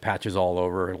guys, patches all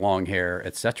over, long hair,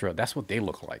 etc. That's what they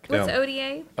look like. What's Yeah.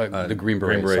 ODA? The Green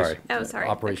Berets, Berets. sorry. Oh, sorry.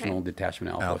 Operational Okay.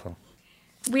 Detachment Alpha. Alpha.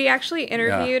 We actually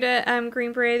interviewed a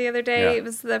Green Beret the other day. Yeah. It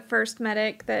was the first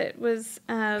medic that was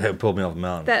It pulled me off the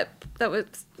mountain. that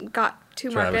was got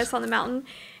to Travis. Marcus on the mountain,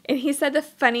 and he said the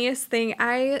funniest thing.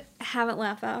 I haven't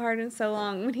laughed that hard in so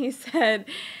long. When he said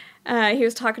he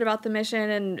was talking about the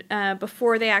mission and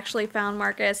before they actually found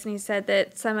Marcus, and he said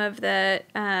that some of the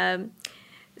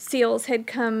SEALs had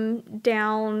come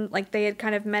down, like they had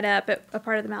kind of met up at a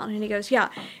part of the mountain, and he goes, yeah,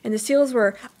 and the SEALs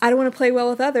were, I don't want to play well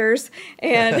with others,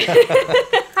 and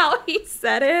how he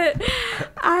said it,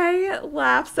 I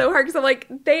laughed so hard, because I'm like,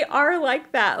 they are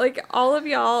like that, like all of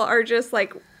y'all are just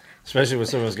like, Especially when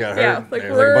someone's got hurt. Yeah, like, There's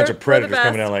like a we're- bunch of we're the predators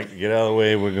coming best. down, like, get out of the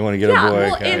way, we're going to get Yeah, a boy.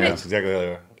 well, Kinda, and that's exactly how they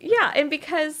were. yeah, and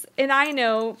because, and I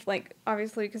know, like,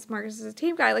 obviously, because Marcus is a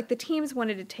team guy, like, the teams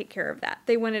wanted to take care of that.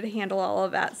 They wanted to handle all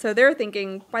of that. So they're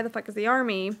thinking, why the fuck is the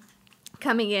Army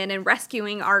coming in and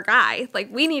rescuing our guy? Like,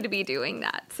 we need to be doing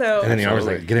that. So And then the Army's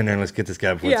like, get in there and let's get this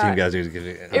guy before Yeah. the team guys do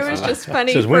it was just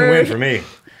funny So it's win-win for me.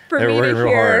 for They were me to working real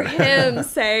hear hard. him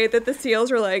say that the SEALs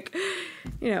were like,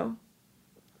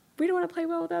 we don't want to play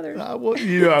well with others. I would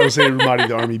say everybody,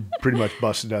 the Army pretty much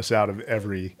busted us out of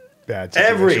every bad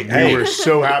situation. We were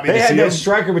so happy They to had see that them.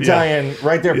 striker battalion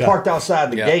right there Yeah. parked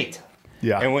outside the Yeah. gate.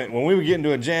 Yeah. And when we would get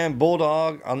into a jam,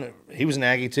 Bulldog, he was an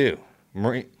Aggie too.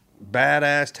 Marine,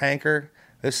 badass tanker.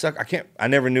 This suck. I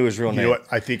never knew his real You name. know what?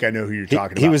 I think I know who you're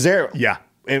talking about. He was there. Yeah.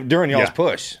 During y'all's Yeah.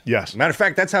 push. Yes. Matter of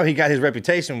fact, that's how he got his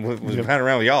reputation was hanging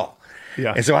around with y'all.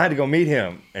 Yeah. And so I had to go meet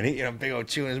him, and he, big old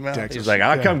chew in his mouth. Texas. He's like,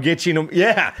 "I'll Yeah. come get you."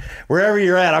 Yeah, wherever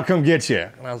you're at, I'll come get you.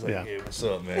 And I was like, Yeah. "Yeah, what's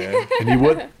up, man?" And he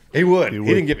would. He would. He would.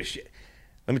 didn't give a shit.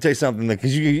 Let me tell you something,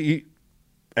 because you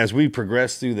as we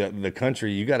progress through the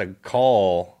country, you got to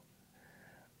call.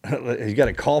 You got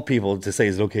to call people to say,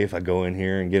 "Is it okay if I go in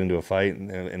here and get into a fight?"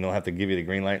 And they'll have to give you the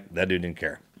green light. That dude didn't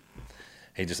care.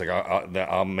 He just like,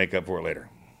 I'll make up for it later.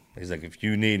 He's like, if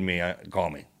you need me, call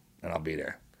me, and I'll be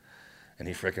there. And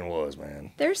he freaking was,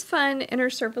 man. There's fun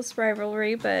inter-service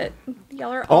rivalry, but y'all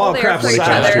are all Oh, there crap for each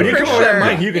aside. other. When you for come over that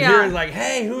sure. mic, you can Yeah. hear it like,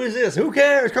 hey, who is this? Who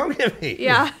cares? Come get me.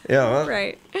 Yeah. Yeah. Well,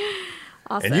 Right.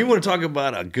 Awesome. And you want to talk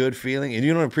about a good feeling, and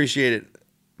you don't appreciate it.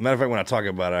 Matter of fact, when I talk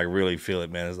about it, I really feel it,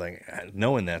 man. It's like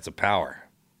knowing that's a power.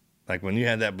 Like when you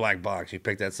had that black box, you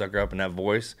pick that sucker up and that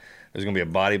voice, there's going to be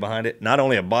a body behind it. Not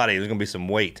only a body, there's going to be some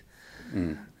weight.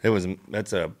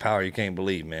 That's a power you can't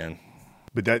believe, man.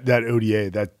 But that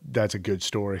ODA, that's a good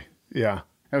story. Yeah.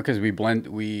 Because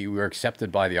we were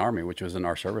accepted by the Army, which was in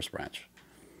our service branch,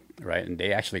 right? And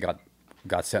they actually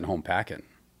got sent home packing.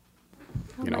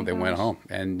 They went home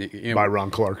and by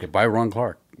Ron Clark. By Ron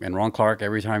Clark. And Ron Clark,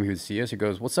 every time he would see us, he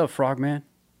goes, "What's up, Frogman?"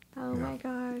 Oh my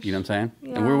gosh. You know what I'm saying?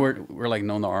 Yeah. And we're like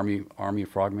known the Army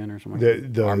Frogmen or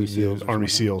something. The Army SEAls. Army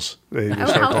SEAls. They Oh,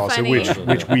 start how calling funny. it,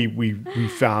 which we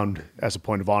found as a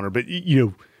point of honor. But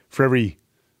for every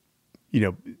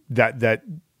that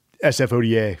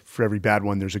SFODA, for every bad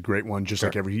one, there's a great one. Just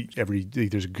like every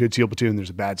there's a good SEAL platoon, there's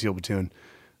a bad SEAL platoon.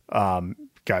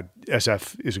 God,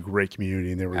 SF is a great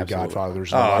community, and they were the godfathers.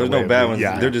 There's no bad ones.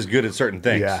 Yeah. They're just good at certain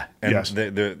things. Yeah, and yes.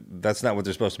 That's not what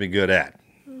they're supposed to be good at.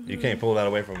 You can't pull that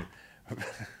away from.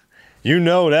 You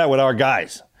know that with our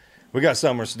guys, we got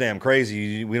some are so damn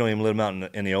crazy. We don't even let them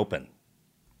out in the open.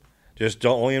 Just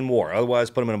don't only in war.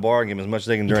 Otherwise, put them in a bar and give them as much as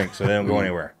they can drink, so they don't go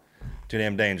anywhere. Too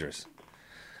damn dangerous.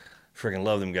 Freaking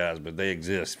love them guys, but they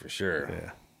exist for sure.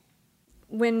 Yeah.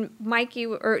 When Mikey,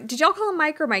 or did y'all call him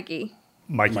Mike or Mikey?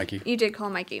 Mikey. You did call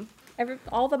him Mikey.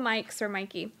 All the Mikes are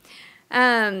Mikey.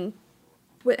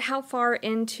 How far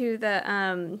into the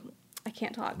I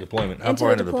can't talk. Deployment. How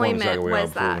far into the deployment cycle were you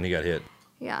on when he got hit?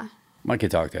 Yeah. Mikey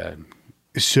talked to him.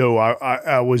 So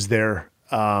I was there.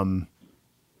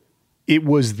 It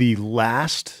was the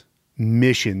last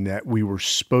mission that we were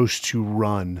supposed to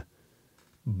run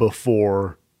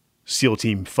before SEAL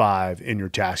Team 5 and your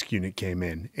task unit came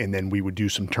in. And then we would do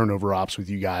some turnover ops with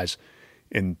you guys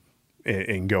and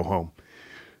go home.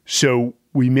 So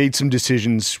we made some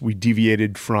decisions. We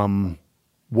deviated from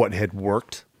what had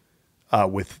worked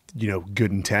with,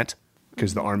 good intent,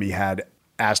 because the Army had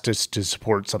asked us to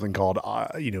support something called,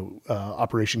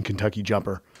 Operation Kentucky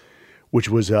Jumper, which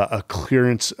was a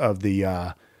clearance of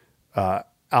the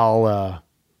Al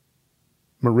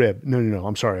Marib. No.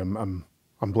 I'm sorry. I'm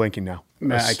blanking now.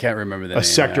 I can't remember that. A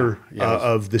sector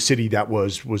of the city that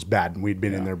was bad, and we'd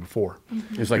been in there before.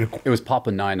 It was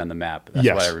Papa 9 on the map. That's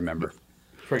what I remember.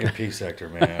 Freaking P sector,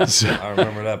 man. I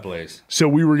remember that place. So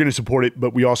we were going to support it,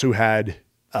 but we also had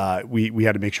we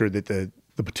had to make sure that the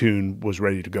platoon was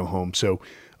ready to go home. So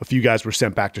a few guys were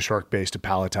sent back to Shark Base to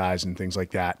palletize and things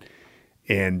like that.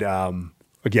 And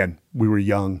again, we were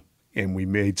young, and we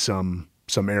made some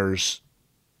errors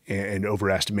and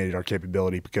overestimated our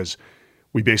capability, because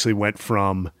we basically went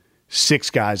from 6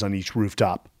 guys on each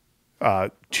rooftop,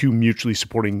 2 mutually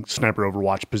supporting sniper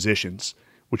overwatch positions,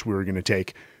 which we were going to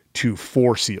take, to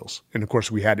 4 SEALs. And of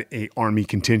course, we had an Army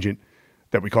contingent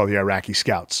that we call the Iraqi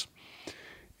Scouts.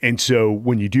 And so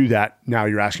when you do that, now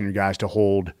you're asking your guys to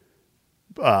hold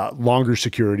longer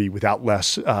security with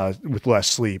less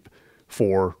sleep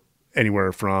for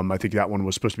anywhere from, I think that one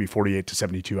was supposed to be 48 to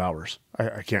 72 hours.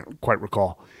 I can't quite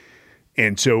recall.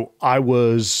 And so I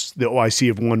was the OIC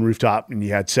of one rooftop, and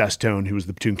you had Sess Tone, who was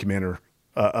the platoon commander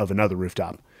of another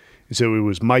rooftop. And so it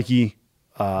was Mikey,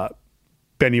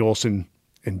 Benny Olson,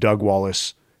 and Doug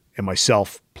Wallace, and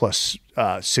myself, plus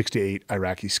 6 to 8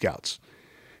 Iraqi Scouts.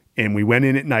 And we went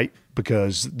in at night,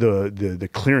 because the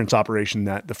clearance operation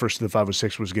that the first of the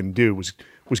 506 was going to do was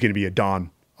going to be a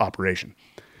dawn operation.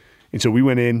 And so we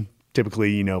went in,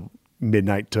 typically,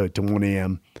 midnight to 1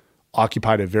 a.m.,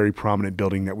 occupied a very prominent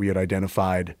building that we had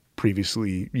identified previous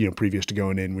to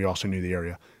going in. We also knew the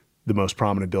area, the most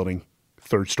prominent building,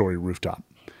 3rd-story rooftop.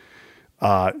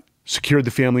 Secured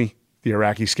the family. The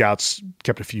Iraqi Scouts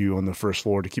kept a few on the first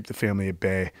floor to keep the family at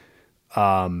bay,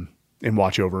 and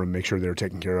watch over them, make sure they were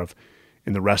taken care of.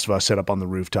 And the rest of us set up on the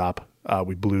rooftop.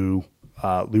 We blew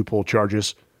loophole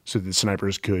charges so that the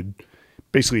snipers could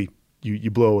basically, you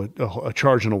blow a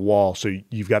charge in a wall, so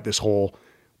you've got this hole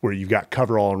where you've got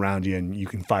cover all around you, and you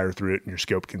can fire through it, and your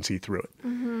scope can see through it.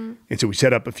 Mm-hmm. And so we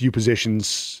set up a few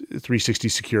positions, 360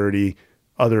 security.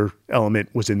 Other element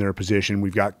was in their position.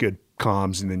 We've got good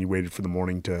comms, and then you waited for the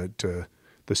morning to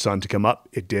the sun to come up.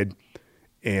 It did.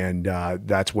 And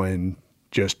that's when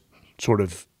just sort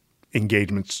of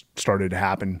engagements started to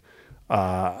happen.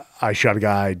 I shot a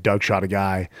guy, Doug shot a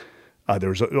guy. There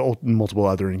was multiple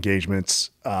other engagements,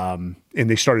 and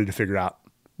they started to figure out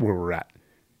where we're at.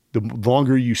 The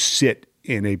longer you sit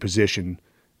in a position,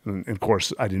 and of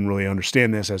course, I didn't really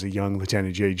understand this as a young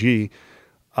Lieutenant JG,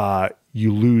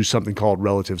 you lose something called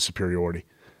relative superiority,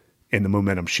 and the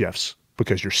momentum shifts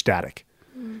because you're static.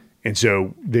 Mm. And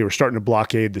so they were starting to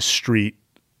blockade the street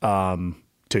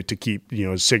to keep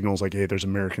signals like, hey, there's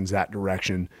Americans that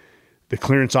direction. The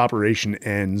clearance operation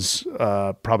ends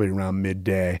probably around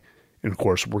midday, and of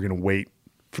course, we're going to wait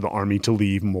for the Army to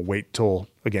leave, and we'll wait till,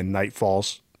 again, night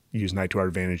falls, use night to our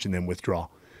advantage, and then withdraw.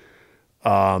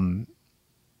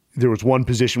 There was one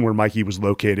position where Mikey was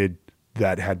located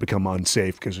that had become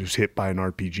unsafe because it was hit by an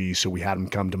RPG. So we had him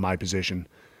come to my position.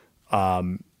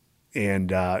 And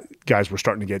guys were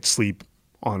starting to get sleep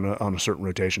on a certain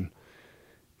rotation.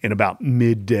 And about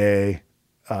midday,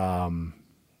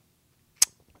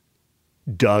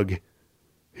 Doug,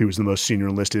 who was the most senior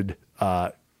enlisted,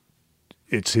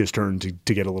 it's his turn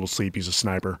to get a little sleep. He's a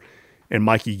sniper. And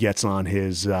Mikey gets on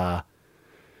his gun.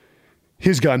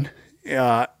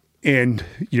 And,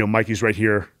 Mikey's right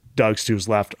here. Doug's to his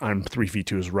left. I'm 3 feet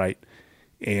to his right.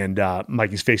 And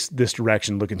Mikey's faced this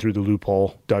direction, looking through the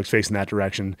loophole. Doug's facing that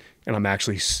direction. And I'm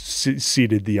actually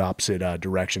seated the opposite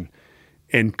direction.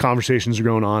 And conversations are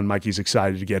going on. Mikey's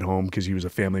excited to get home because he was a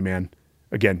family man.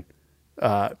 Again,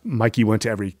 Mikey went to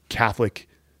every Catholic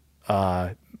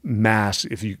mass,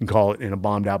 if you can call it, in a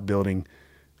bombed out building,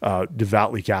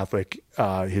 devoutly Catholic.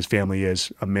 His family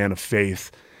is a man of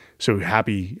faith. So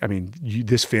happy. I mean,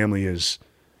 this family is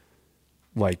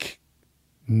like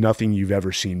nothing you've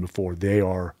ever seen before. They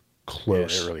are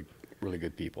close. Yeah, they're really, really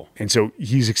good people. And so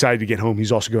he's excited to get home.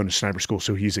 He's also going to sniper school,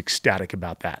 so he's ecstatic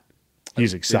about that.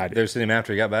 He's excited. They're seeing him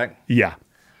after he got back? Yeah.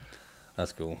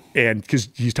 That's cool. And because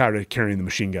he's tired of carrying the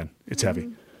machine gun. It's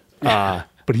heavy.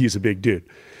 But he's a big dude.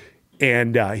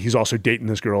 And he's also dating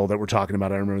this girl that we're talking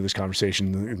about. I remember this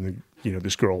conversation. And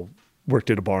this girl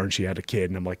worked at a bar and she had a kid.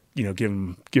 And I'm like,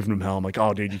 giving him hell. I'm like,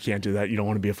 oh, dude, you can't do that. You don't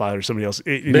want to be a father to somebody else.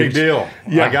 Big deal.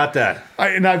 Yeah. I got that.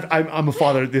 I'm a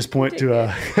father at this point.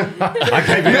 That's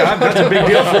a big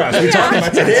deal for us. We talk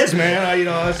about it is, man.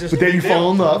 It's just. But then you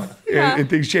fall in love and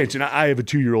things change. And I have a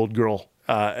 2-year-old girl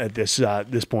at this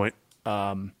point.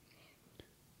 I'm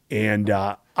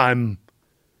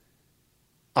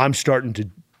starting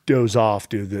to doze off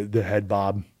to the head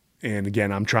bob. And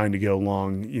again, I'm trying to go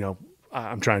long,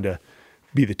 I'm trying to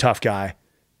be the tough guy,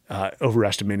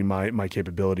 overestimating my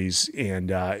capabilities.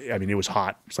 And, it was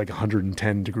hot. It's like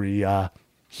 110 degree,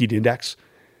 heat index.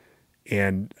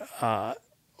 And, all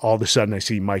of a sudden I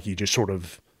see Mikey just sort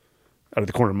of out of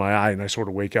the corner of my eye, and I sort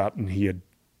of wake up, and he had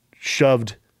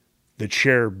shoved the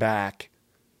chair back,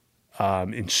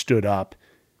 and stood up,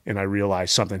 and I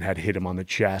realized something had hit him on the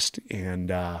chest and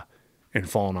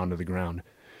fallen onto the ground.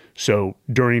 So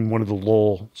during one of the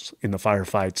lulls in the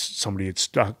firefights, somebody had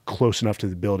stuck close enough to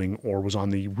the building or was on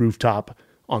the rooftop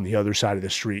on the other side of the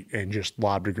street and just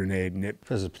lobbed a grenade. And it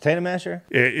was a potato masher?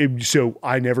 So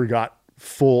I never got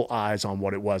full eyes on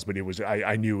what it was, but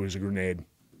I knew it was a grenade.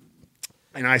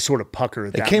 And I sort of pucker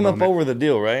at that moment. It came up over the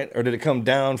deal, right? Or did it come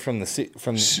down from the seat?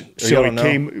 So it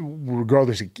came,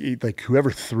 regardless, like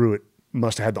whoever threw it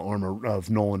must have had the armor of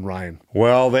Nolan Ryan.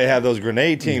 Well, they have those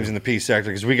grenade teams in the Peace sector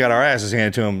because we got our asses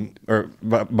handed to them or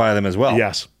by them as well.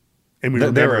 Yes, and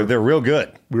they're real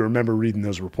good. We remember reading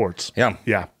those reports.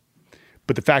 Yeah.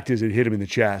 But the fact is, it hit him in the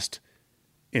chest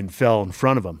and fell in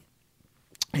front of him.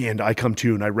 And I come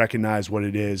to and I recognize what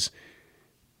it is.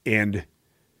 And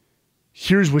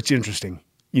here's what's interesting.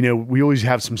 We always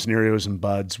have some scenarios in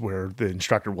BUD/S where the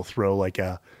instructor will throw like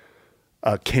a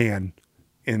can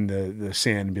in the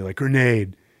sand and be like,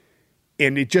 grenade.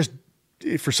 And it just,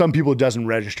 for some people, it doesn't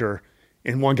register.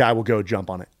 And one guy will go jump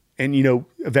on it. And,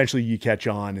 eventually you catch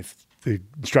on. If the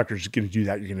instructor's going to do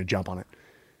that, you're going to jump on it.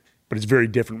 But it's very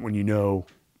different when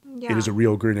it is a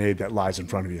real grenade that lies in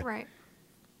front of you. Right.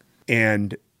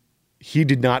 And he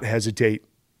did not hesitate.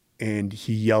 And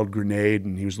he yelled grenade,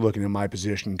 and he was looking in my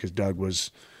position because Doug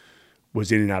was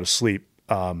in and out of sleep.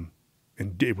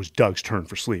 And it was Doug's turn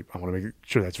for sleep. I want to make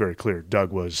sure that's very clear.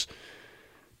 Doug is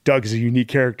a unique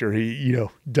character.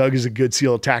 Doug is a good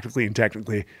SEAL tactically and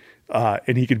technically,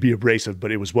 and he could be abrasive,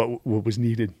 but it was what was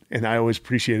needed. And I always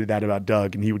appreciated that about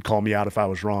Doug, and he would call me out if I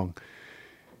was wrong.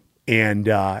 And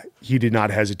he did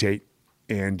not hesitate,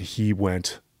 and he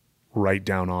went right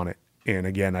down on it. And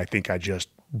again, I think I just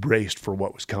braced for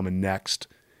what was coming next,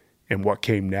 and what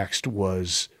came next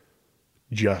was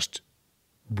just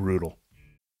brutal.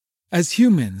 As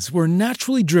humans, we're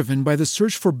naturally driven by the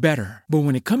search for better. But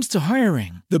when it comes to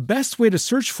hiring, the best way to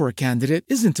search for a candidate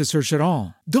isn't to search at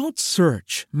all. Don't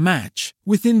search, match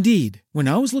with Indeed. When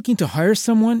I was looking to hire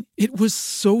someone, it was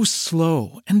so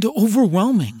slow and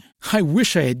overwhelming. I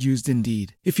wish I had used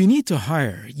Indeed. If you need to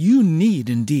hire, you need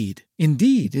Indeed.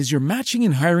 Indeed is your matching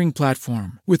and hiring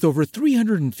platform with over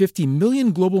 350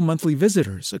 million global monthly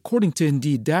visitors, according to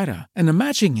Indeed data, and a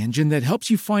matching engine that helps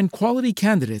you find quality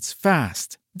candidates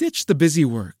fast. Ditch the busy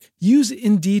work. Use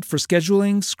Indeed for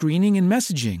scheduling, screening, and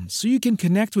messaging so you can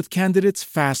connect with candidates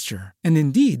faster. And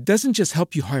Indeed doesn't just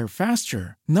help you hire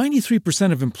faster.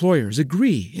 93% of employers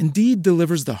agree Indeed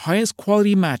delivers the highest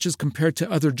quality matches compared to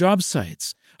other job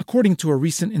sites. according to a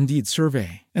recent Indeed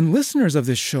survey. And listeners of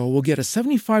this show will get a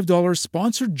 $75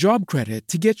 sponsored job credit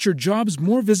to get your jobs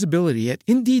more visibility at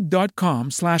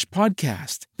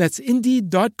Indeed.com/podcast. That's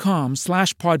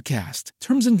Indeed.com/podcast.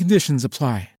 Terms and conditions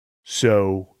apply.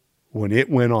 So when it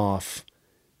went off,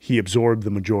 he absorbed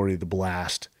the majority of the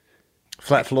blast.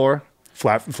 Flat floor?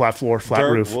 Flat floor, flat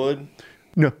Dirt, roof. wood?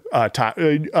 No,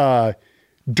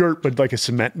 dirt, but like a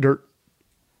cement dirt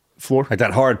floor. Like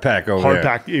that hard pack over Hard there.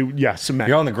 pack, yeah, cement.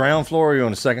 You're on the ground floor or you're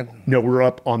on the second? No, we're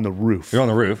up on the roof. You're on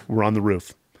the roof. We're on the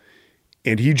roof.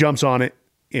 And he jumps on it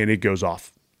and it goes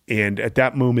off. And at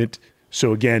that moment,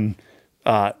 so again,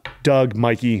 Doug,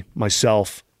 Mikey,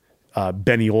 myself,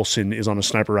 Benny Olson is on a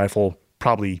sniper rifle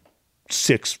probably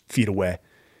 6 feet away.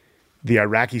 The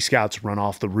Iraqi scouts run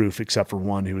off the roof except for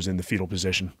one who was in the fetal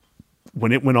position.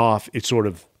 When it went off, it sort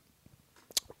of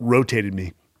rotated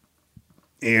me.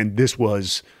 And this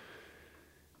was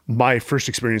my first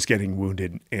experience getting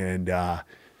wounded and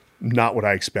not what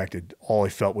I expected. All I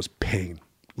felt was pain,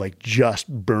 like just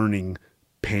burning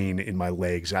pain in my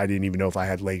legs. I didn't even know if I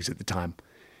had legs at the time.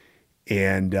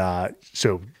 And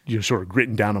so you're sort of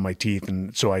gritting down on my teeth.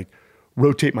 And so I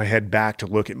rotate my head back to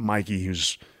look at Mikey,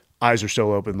 whose eyes are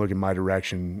still open, looking my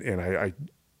direction. And I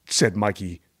said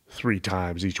Mikey 3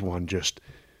 times, each one just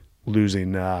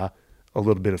losing a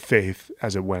little bit of faith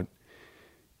as it went.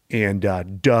 And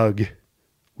Doug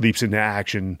leaps into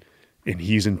action, and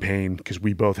he's in pain because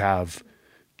we both have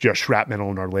just shrapnel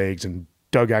in our legs. And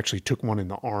Doug actually took one in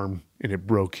the arm, and it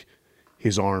broke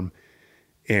his arm.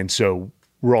 And so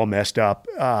we're all messed up.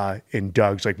 And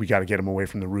Doug's like, we got to get him away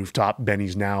from the rooftop.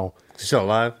 Benny's now Still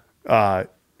alive? Did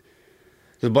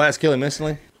the blast kill him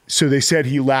instantly? So they said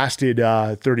he lasted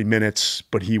 30 minutes,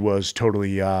 but he was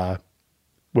totally,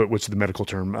 what's the medical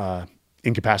term?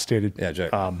 Incapacitated. Yeah,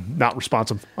 Jack. Not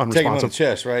responsive, Take him on unresponsive. the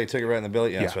chest, right? Took it right in the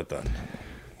belly? Yeah, that's what I thought.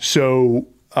 So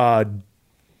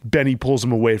Benny pulls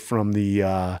him away from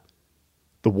the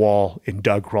wall, and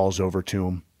Doug crawls over to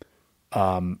him.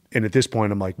 And at this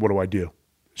point, I'm like, what do I do?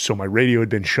 So my radio had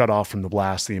been shut off from the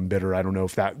blast, the emitter. I don't know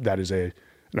if that is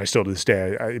and I still to this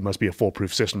day, it must be a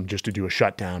foolproof system just to do a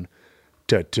shutdown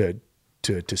to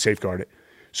safeguard it.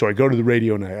 So I go to the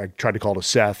radio and I tried to call to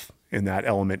Seth in that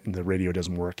element, and the radio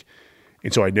doesn't work.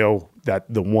 And so I know that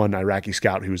the one Iraqi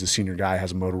scout who was the senior guy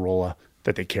has a Motorola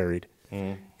that they carried.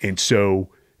 And so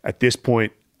at this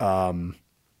point, I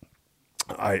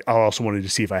also wanted to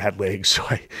see if I had legs. So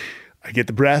I get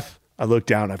the breath, I look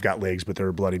down, I've got legs, but they're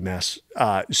a bloody mess.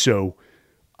 So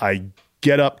I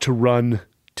get up to run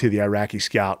to the Iraqi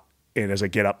scout, and as I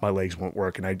get up, my legs won't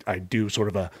work, and I do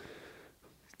sort of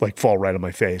fall right on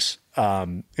my face.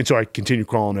 And so I continue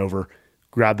crawling over,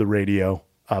 grab the radio.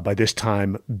 By this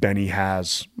time, Benny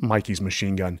has Mikey's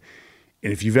machine gun.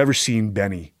 And if you've ever seen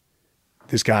Benny,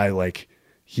 this guy,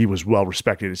 he was well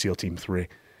respected at SEAL Team 3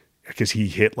 because he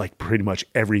hit pretty much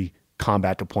every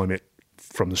combat deployment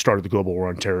from the start of the global war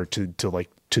on terror to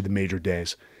the major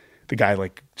days. The guy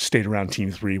stayed around Team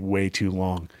 3 way too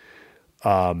long.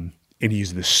 And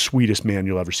he's the sweetest man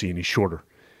you'll ever see, and he's shorter.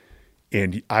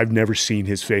 And I've never seen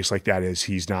his face like that as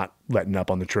he's not letting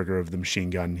up on the trigger of the machine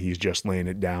gun. He's just laying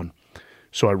it down.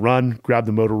 So I run, grab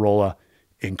the Motorola,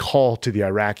 and call to the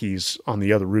Iraqis on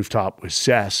the other rooftop with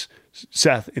Seth,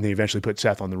 and they eventually put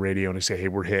Seth on the radio, and I say, hey,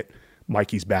 we're hit.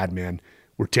 Mikey's bad, man.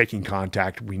 We're taking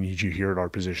contact. We need you here at our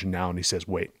position now. And he says,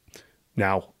 wait.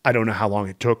 Now, I don't know how long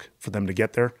it took for them to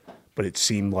get there, but it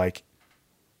seemed like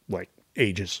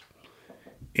ages.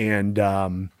 And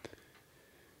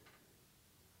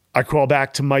I crawl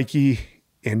back to Mikey,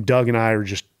 and Doug and I are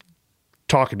just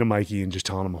talking to Mikey and just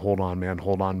telling him, hold on,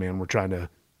 man. We're trying to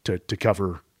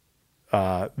cover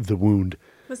the wound.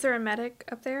 Was there a medic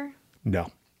up there?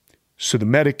 No. So the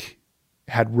medic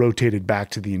had rotated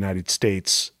back to the United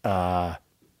States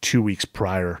 2 weeks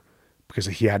prior because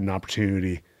he had an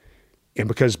opportunity. And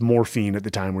because morphine at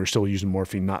the time, we were still using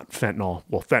morphine, not fentanyl.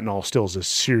 Well, fentanyl still is a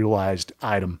serialized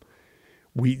item.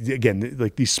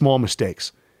 These small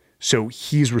mistakes. So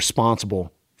he's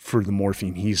responsible for the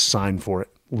morphine. He's signed for it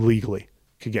legally.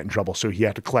 Could get in trouble. So he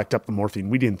had to collect up the morphine.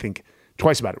 We didn't think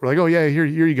twice about it. We're like, oh yeah, here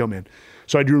you go, man.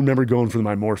 So I do remember going for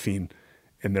my morphine,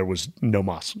 and there was no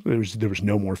moss. There was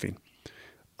no morphine.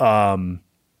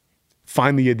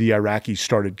 Finally, the Iraqis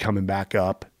started coming back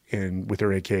up, and with their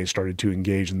AKs started to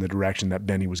engage in the direction that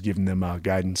Benny was giving them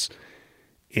guidance.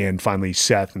 And finally,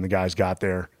 Seth and the guys got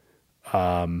there.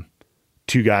 2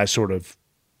 guys sort of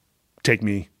take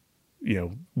me,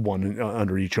 one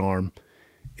under each arm,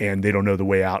 and they don't know the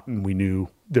way out. And we knew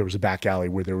there was a back alley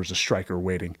where there was a striker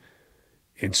waiting.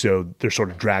 And so they're sort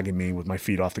of dragging me with my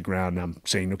feet off the ground. And I'm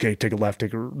saying, okay, take a left,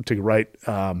 take a right.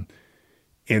 And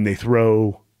they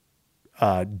throw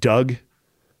Doug,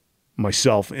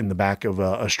 myself in the back of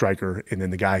a striker, and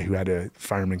then the guy who had a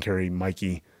fireman carry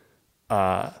Mikey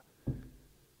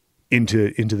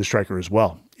into the striker as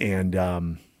well. And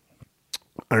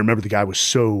I remember the guy was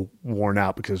so worn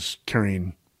out because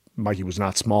carrying Mikey was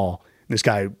not small. And this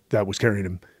guy that was carrying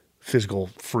him, physical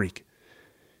freak,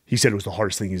 he said it was the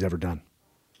hardest thing he's ever done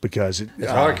because it's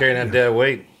hard carrying that dead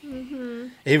weight. Mm-hmm.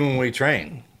 Even when we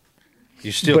train,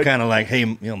 you're still kind of like, hey,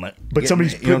 but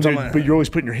somebody's but you're always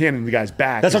putting your hand in the guy's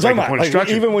back. That's what I'm talking about. Like,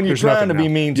 even when you're trying to be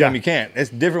mean to him, you can't. It's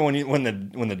different when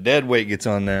the dead weight gets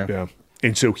on there. Yeah.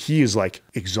 And so he is like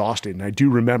exhausted. And I do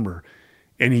remember,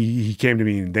 and he came to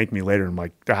me and thanked me later. And I'm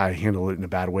like, I handled it in a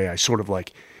bad way. I sort of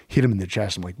like hit him in the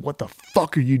chest. I'm like, what the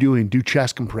fuck are you doing? Do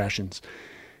chest compressions.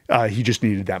 He just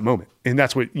needed that moment. And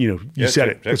that's what, you said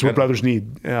it. That's what brothers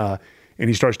need. And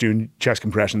he starts doing chest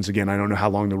compressions again. I don't know how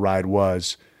long the ride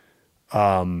was.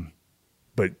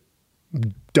 But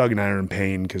Doug and I are in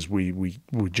pain because we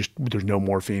just, there's no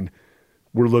morphine.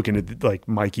 We're looking at like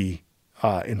Mikey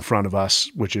in front of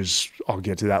us, which is, I'll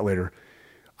get to that later.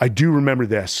 I do remember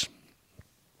this.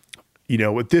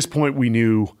 At this point we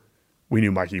knew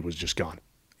Mikey was just gone,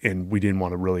 and we didn't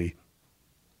want to really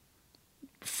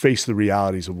face the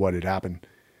realities of what had happened.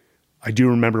 I do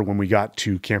remember when we got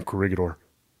to Camp Corregidor,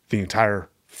 the entire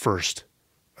first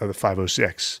of the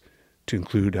 506, to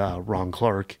include Ron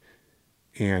Clark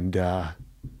and Dave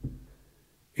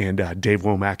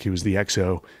Womack, who was the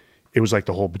XO. It was like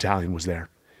the whole battalion was there.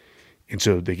 And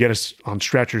so they get us on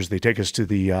stretchers. They take us to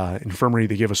the infirmary.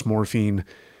 They give us morphine.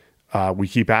 We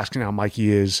keep asking how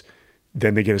Mikey is.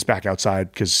 Then they get us back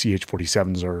outside because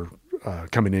CH-47s are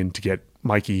coming in to get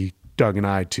Mikey, Doug, and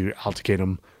I to alticate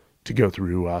him to go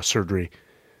through surgery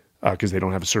because they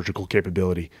don't have a surgical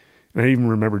capability. And I even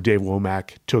remember Dave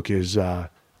Womack took his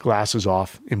glasses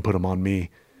off and put them on me,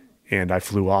 and I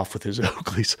flew off with his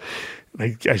Oakleys.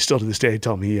 And I still to this day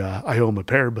tell him I owe him a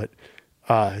pair, but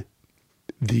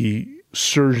the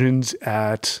surgeons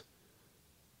at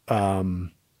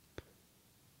TQ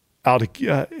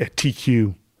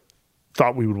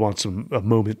thought we would want a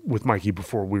moment with Mikey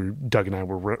before Doug and I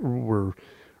were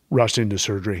rushed into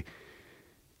surgery.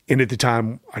 And at the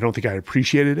time, I don't think I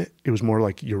appreciated it. It was more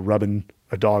like you're rubbing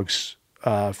a dog's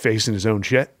face in his own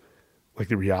shit, like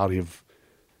the reality of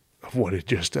what had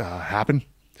just happened.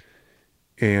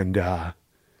 And I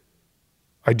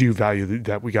do value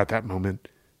that we got that moment.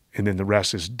 And then the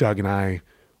rest is Doug and I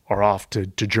are off to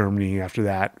Germany after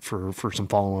that for some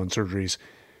follow-on surgeries.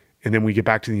 And then we get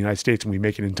back to the United States and we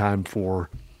make it in time for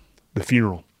the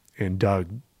funeral. And Doug,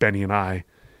 Benny, and I,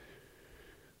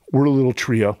 we're a little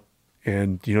trio.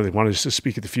 And, they wanted us to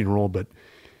speak at the funeral, but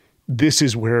this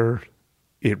is where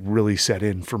it really set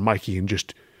in for Mikey and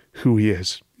just who he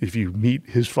is. If you meet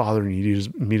his father and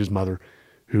you meet his mother,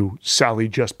 who Sally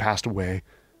just passed away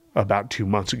about 2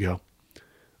 months ago,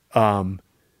 I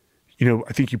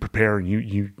think you prepare, and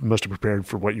you must have prepared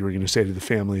for what you were going to say to the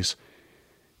families.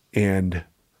 And,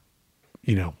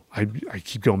 I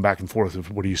keep going back and forth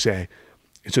of what do you say?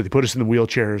 And so they put us in the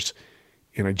wheelchairs,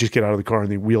 and I just get out of the car,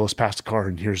 and they wheel us past the car,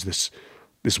 and here's this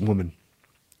woman.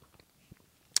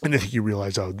 And I think you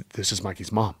realize, oh, this is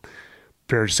Mikey's mom.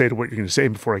 Prepare to say to what you're going to say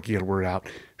before I can get a word out.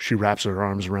 She wraps her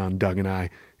arms around Doug and I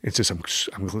and says, I'm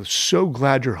so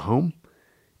glad you're home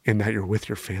and that you're with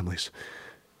your families.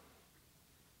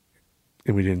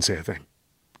 And we didn't say a thing.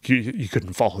 You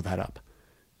couldn't follow that up.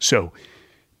 So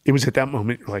it was at that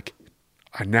moment, you're like,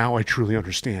 I truly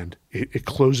understand. It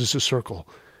closes a circle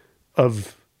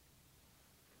of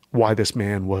why this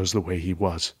man was the way he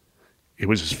was. It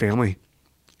was his family.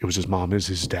 It was his mom, it was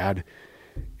his dad,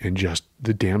 and just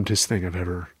the damnedest thing I've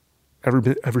ever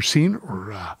seen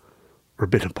or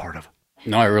been a part of.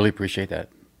 No, I really appreciate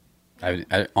that.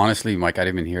 I honestly, Mike, I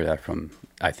didn't even hear that from.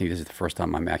 I think this is the first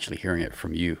time I'm actually hearing it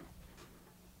from you.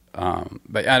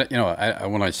 But I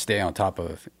want to stay on top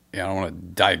of. I don't want to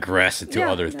digress into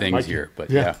other things here,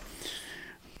 but yeah.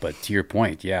 But to your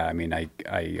point, I mean, I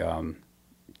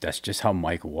that's just how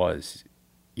Mike was.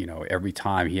 Every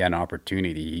time he had an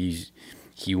opportunity,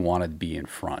 he wanted to be in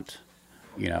front.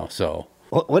 So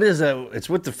what is that? It's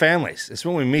with the families. It's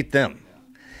when we meet them,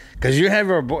 because you have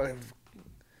our boy.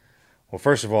 Well,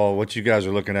 first of all, what you guys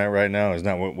are looking at right now is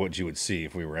not what you would see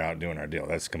if we were out doing our deal.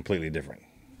 That's completely different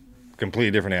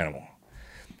animal.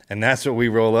 And that's what we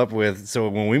roll up with. So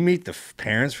when we meet the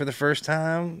parents for the first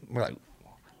time, we're like,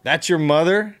 that's your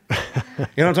mother? You know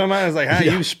what I'm talking about? It's like how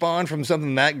you spawned from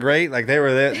something that great. Like they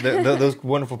were those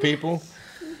wonderful people.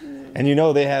 And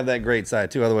they have that great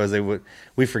side too. Otherwise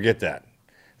we forget that.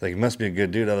 It's like, he must be a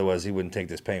good dude. Otherwise he wouldn't take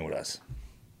this pain with us.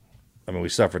 I mean, we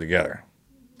suffer together.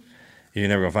 You're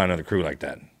never going to find another crew like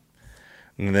that.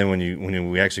 And then when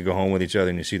we actually go home with each other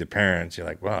and you see the parents, you're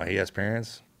like, wow, he has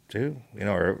parents too,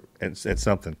 or it's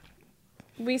something.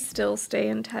 We still stay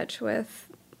in touch with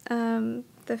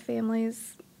the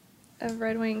families of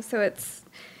Red Wing, so it's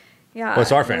Well,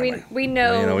 it's our family. We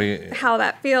know how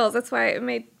that feels. That's why it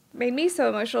made me so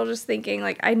emotional. Just thinking,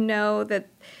 like, I know that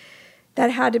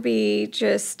had to be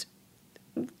just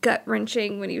gut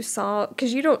wrenching when you saw,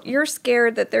 because you're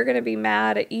scared that they're going to be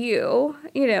mad at you,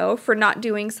 for not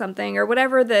doing something or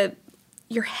whatever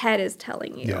your head is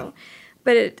telling you. Yeah.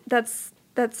 But that's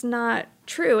not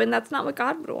true, and that's not what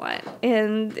God would want.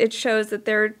 And it shows that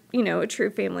they're, a true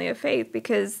family of faith,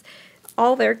 because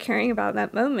all they're caring about in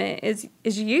that moment is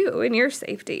you and your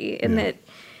safety, and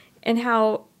and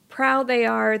how proud they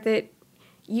are that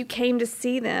you came to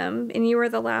see them and you were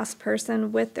the last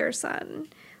person with their son.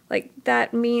 Like,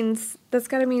 that's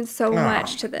got to mean so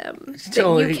much to them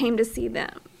that you came to see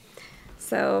them.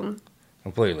 So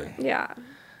completely. Yeah.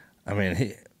 I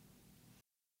mean,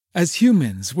 As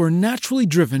humans, we're naturally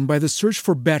driven by the search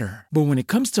for better. But when it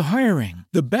comes to hiring,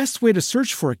 the best way to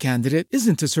search for a candidate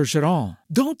isn't to search at all.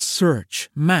 Don't search,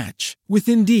 match with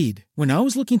Indeed. When I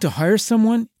was looking to hire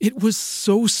someone, it was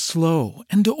so slow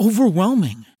and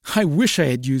overwhelming. I wish I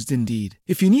had used Indeed.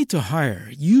 If you need to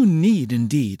hire, you need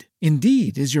Indeed.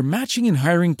 Indeed is your matching and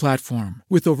hiring platform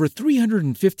with over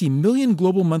 350 million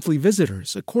global monthly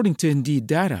visitors, according to Indeed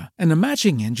data, and a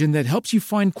matching engine that helps you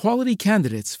find quality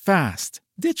candidates fast.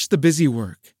 Ditch the busy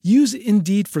work. Use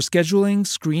Indeed for scheduling,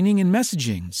 screening, and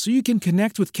messaging so you can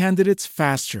connect with candidates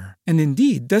faster. And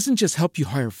Indeed doesn't just help you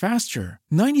hire faster.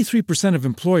 93% of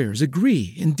employers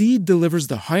agree Indeed delivers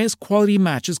the highest quality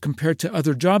matches compared to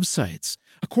other job sites,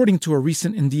 according to a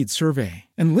recent Indeed survey.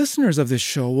 And listeners of this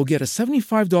show will get a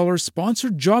 $75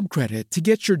 sponsored job credit to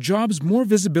get your jobs more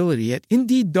visibility at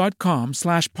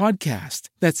Indeed.com/podcast.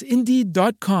 That's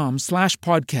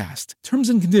Indeed.com/podcast. Terms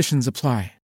and conditions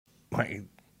apply.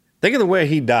 Think of the way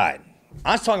he died.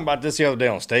 I was talking about this the other day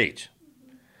on stage.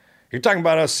 You're talking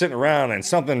about us sitting around and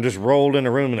something just rolled in the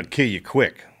room and it'll kill you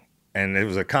quick. And it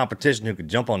was a competition who could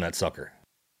jump on that sucker.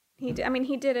 He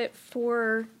did it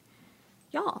for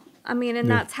y'all.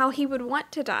 That's how he would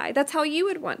want to die. That's how you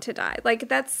would want to die. Like,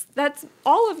 that's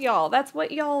all of y'all. That's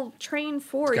what y'all train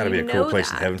for. It's got to be a cool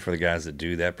place in heaven for the guys that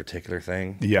do that particular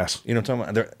thing. Yes. You know what I'm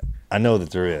talking about? I know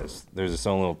that there is. There's this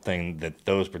own little thing that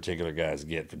those particular guys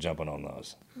get for jumping on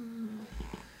those.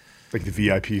 Like the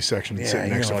VIP section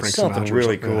sitting next to Frank Sinatra. Something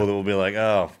really cool that will be like,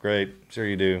 oh, great. Sure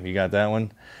you do. You got that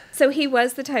one? So he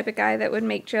was the type of guy that would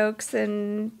make jokes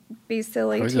and be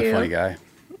silly, too. He's a funny guy.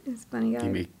 He's a funny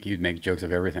guy. He'd make jokes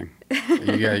of everything.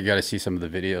 you got to see some of the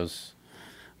videos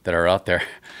that are out there.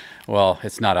 Well,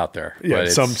 it's not out there. Yeah,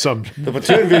 but some. The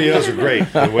Platoon videos are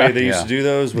great. The way they used to do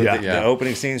those with the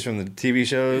opening scenes from the TV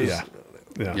shows.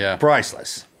 Yeah.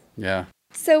 Priceless. Yeah.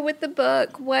 So with the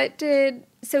book,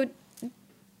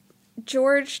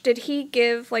 George, did he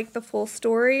give like the full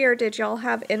story, or did y'all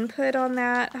have input on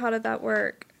that? How did that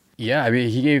work? Yeah,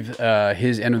 he gave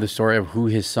his end of the story of who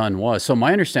his son was. So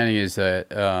my understanding is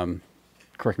that,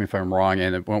 correct me if I'm wrong,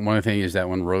 and one of the things is that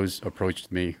when Rose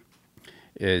approached me,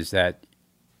 is that,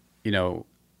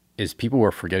 is people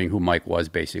were forgetting who Mike was,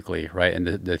 basically, right? And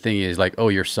the thing is like, oh,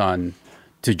 your son,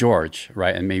 to George,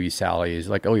 right? And maybe Sally is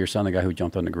like, oh, your son, the guy who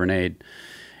jumped on the grenade.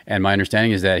 And my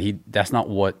understanding is that that's not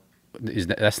what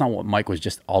Mike was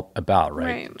just all about,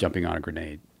 right? Jumping on a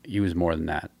grenade. He was more than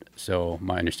that. So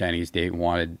my understanding is they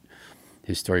wanted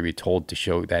his story to be told to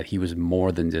show that he was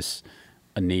more than just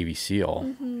a Navy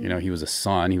SEAL. Mm-hmm. He was a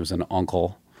son, he was an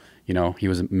uncle, he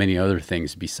was many other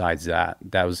things besides that.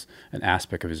 That was an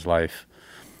aspect of his life.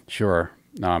 Sure,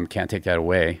 can't take that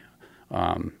away.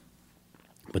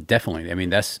 But definitely,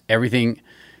 that's everything.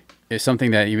 It's something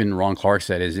that even Ron Clark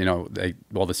said is,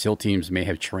 while the SEAL teams may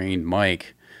have trained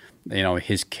Mike,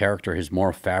 his character, his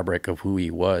moral fabric of who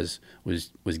he was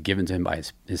given to him by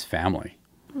his family.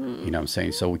 You know what I'm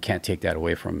saying? So we can't take that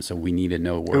away from him. So we need to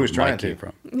know where Mike came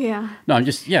from. Yeah. No, I'm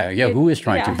just, who is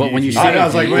trying to? But when you see, I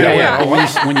was like,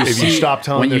 when you if you stop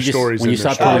telling their stories, when you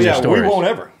stop telling their stories, we won't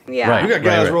ever. Yeah. Right, we got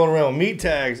guys rolling around with meat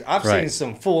tags. I've seen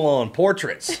some full-on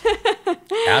portraits.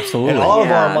 Absolutely. And all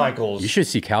of our Michaels. You should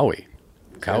see Cowie.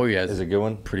 Cowie has a good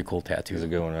one. Pretty cool tattoo. Is a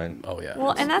good one, right? Oh yeah.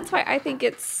 Well, and that's why I think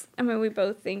we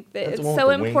both think that it's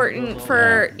so important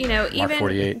for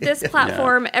even this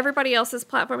platform, everybody else's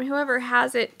platform, whoever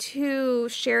has it, to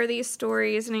share these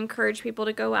stories and encourage people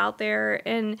to go out there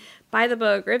and buy the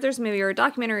book, or if there's a movie or a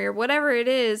documentary or whatever it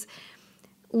is,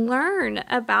 learn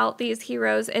about these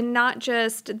heroes, and not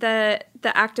just the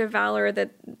act of valor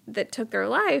that took their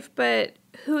life, but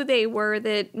who they were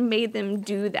that made them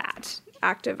do that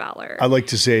act of valor. I like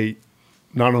to say,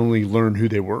 not only learn who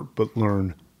they were, but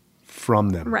learn from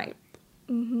them. Right.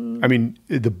 I mean,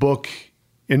 the book,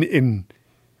 and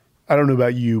I don't know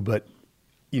about you, but,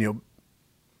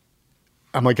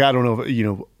 I'm like, I don't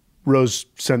know, Rose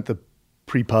sent the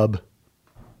pre-pub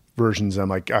versions. I'm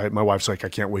like, my wife's like, I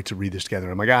can't wait to read this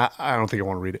together. I'm like, I don't think I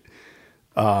want to read it.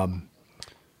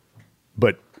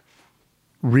 But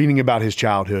reading about his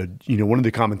childhood, one of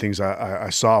the common things I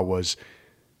saw was,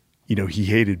 he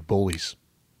hated bullies.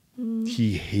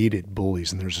 He hated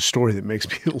bullies. And there's a story that makes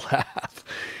me laugh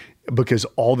because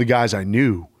all the guys I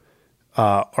knew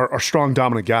are strong,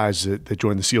 dominant guys that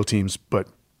joined the SEAL teams, but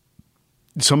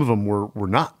some of them were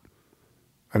not.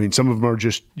 I mean, some of them are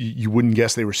just, you wouldn't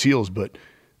guess they were SEALs, but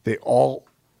they all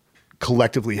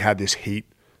collectively had this hate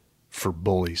for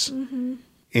bullies. Mm-hmm.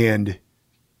 And,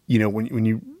 when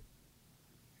you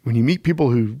meet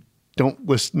people who don't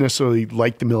necessarily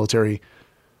like the military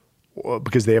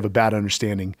because they have a bad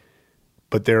understanding,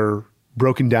 but they're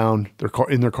broken down,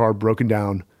 in their car broken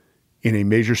down in a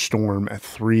major storm at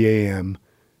 3 a.m.,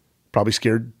 probably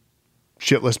scared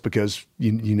shitless because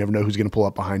you never know who's going to pull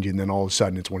up behind you. And then all of a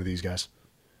sudden it's one of these guys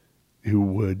who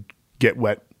would get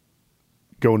wet,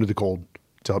 go into the cold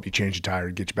to help you change a tire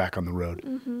and get you back on the road.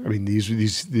 Mm-hmm. I mean,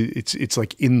 it's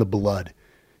like in the blood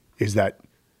is that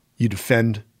you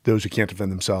defend those who can't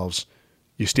defend themselves.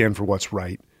 You stand for what's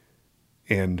right.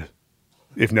 And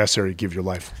if necessary, give your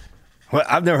life. Well,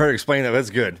 I've never heard it explained that. That's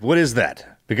good. What is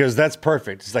that? Because that's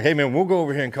perfect. It's like, hey, man, we'll go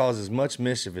over here and cause as much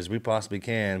mischief as we possibly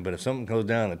can. But if something goes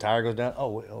down, the tire goes down,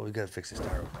 we got to fix this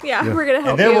tire. Yeah, we're going to help you.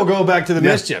 And then you. We'll go back to the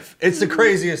mischief. It's the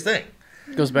craziest thing.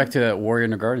 It goes back to that warrior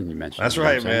in the garden you mentioned. That's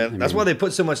right, man. That's why they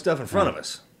put so much stuff in front of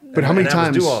us. But how many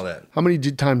times do all that? How many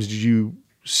times did you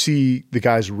see the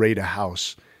guys raid a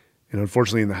house? And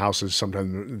unfortunately, in the houses,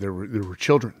 sometimes there were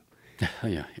children.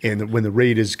 Yeah. And when the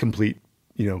raid is complete,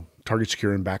 target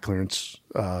secure and back clearance,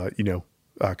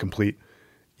 complete,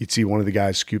 you'd see one of the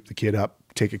guys scoop the kid up,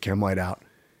 take a chem light out.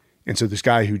 And so this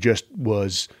guy who just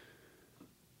was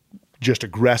just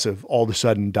aggressive, all of a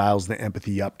sudden dials the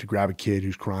empathy up to grab a kid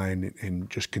who's crying and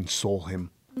just console him.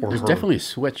 There's definitely a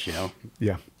switch,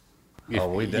 Yeah.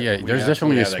 There's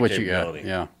definitely a switch.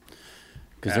 Yeah.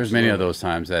 Because there's many of those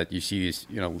times that you see these,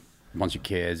 bunch of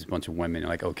kids, bunch of women,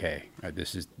 like, okay,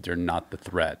 they're not the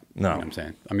threat. No. You know what I'm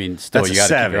saying? I mean, still, that's you got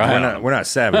to keep your eye on them. We're not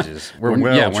savages. We're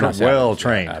not well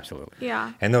trained. Yeah, absolutely.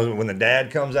 Yeah. And when the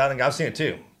dad comes out, and I've seen it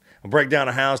too. We'll break down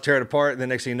a house, tear it apart, and then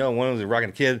next thing you know, one of them's rocking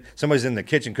a kid. Somebody's in the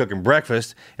kitchen cooking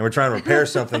breakfast, and we're trying to repair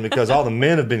something because all the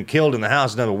men have been killed in the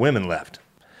house and none of the women left.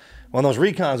 Well, those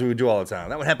recons we would do all the time.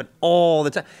 That would happen all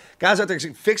the time. Guys out there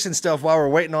fixing stuff while we're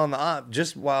waiting on the op,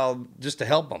 just to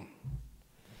help them.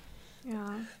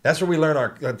 Yeah. That's where we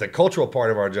learn the cultural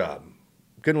part of our job.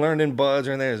 Couldn't learn in buds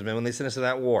or anything, man, when they sent us to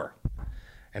that war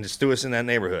and just threw us in that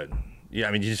neighborhood. Yeah,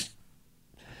 I mean, if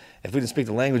we didn't speak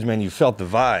the language, man, you felt the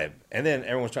vibe. And then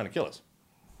everyone's trying to kill us.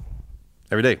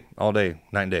 Every day, all day,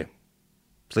 night and day.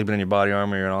 Sleeping in your body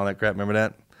armor and all that crap. Remember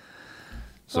that?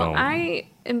 Well, I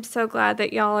am so glad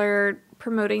that y'all are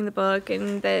promoting the book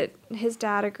and that his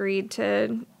dad agreed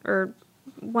to or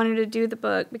wanted to do the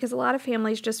book, because a lot of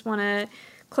families just want to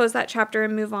close that chapter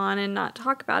and move on and not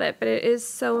talk about it. But it is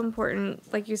so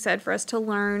important, like you said, for us to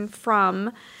learn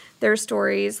from their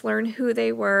stories, learn who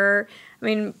they were. I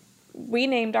mean, we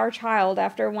named our child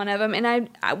after one of them, and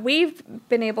we've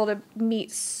been able to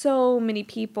meet so many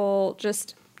people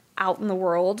just out in the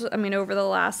world. I mean, over the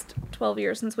last 12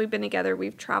 years since we've been together,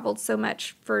 we've traveled so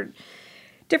much for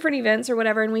different events or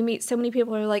whatever, and we meet so many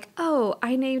people who are like, oh,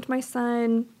 I named my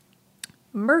son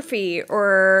Murphy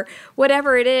or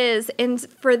whatever it is. And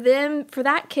for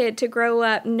that kid to grow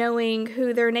up knowing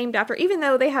who they're named after, even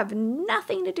though they have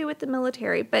nothing to do with the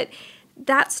military, but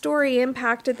that story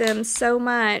impacted them so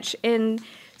much. And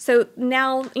so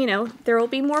now, there will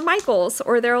be more Michaels,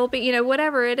 or there will be,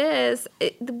 whatever it is.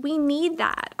 We need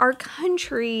that. Our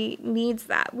country needs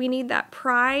that. We need that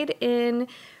pride in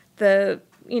the,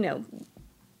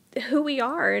 who we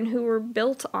are and who we're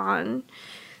built on.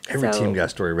 Every team guy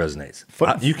story resonates.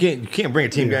 You can't bring a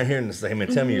team guy here and say, hey, man,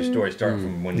 tell me your story starting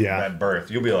from when you had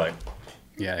birth. You'll be like,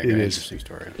 yeah, it is an interesting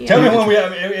story. Yeah. Tell me when we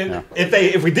have,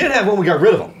 if we did have one, we got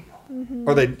rid of them.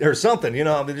 Mm-hmm. Or something,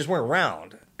 they just weren't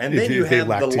around. And then you have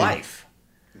the life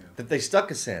that they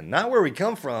stuck us in. Not where we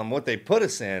come from, what they put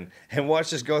us in. And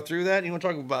watch us go through that. You want to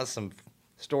talk about some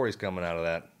stories coming out of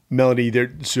that. Melody,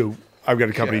 so I've got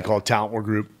a company called Talent War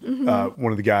Group. Mm-hmm.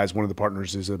 One of the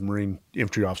partners is a Marine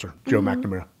infantry officer, Joe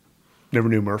McNamara. Never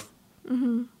knew Murph.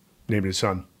 Mm-hmm. Named his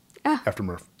son after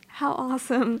Murph. How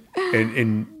awesome.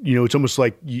 And it's almost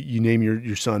like you name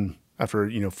your son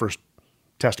after, First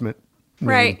Testament.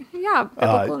 Right. Yeah.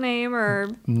 Biblical name or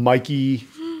Mikey.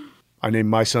 I named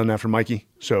my son after Mikey.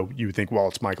 So you would think, well,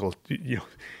 it's Michael.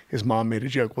 His mom made a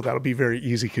joke. Well, that'll be very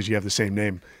easy because you have the same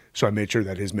name. So I made sure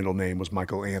that his middle name was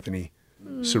Michael Anthony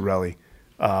Sorelli.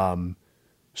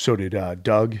 So did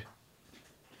Doug.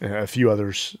 A few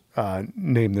others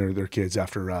named their kids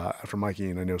after Mikey,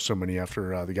 and I know so many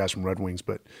after the guys from Red Wings.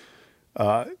 But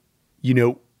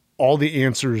all the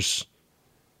answers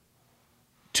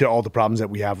to all the problems that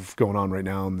we have going on right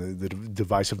now and the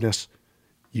divisiveness,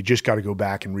 you just got to go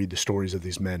back and read the stories of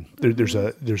these men. There's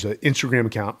a Instagram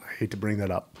account. I hate to bring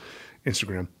that up,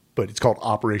 Instagram, but it's called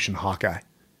Operation Hawkeye.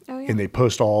 Oh, yeah. And they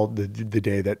post all the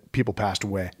day that people passed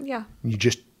away. Yeah. And you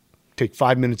just take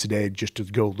 5 minutes a day just to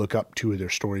go look up 2 of their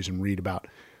stories and read about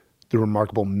the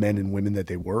remarkable men and women that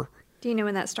they were. Do you know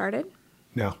when that started?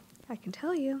 No. I can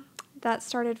tell you. That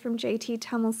started from J.T.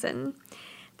 Tummelson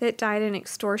that died in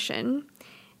extortion.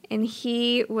 And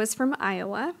he was from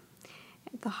Iowa.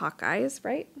 The Hawkeyes,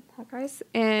 right? Hawkeyes.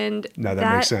 And no,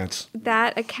 that makes sense.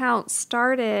 That account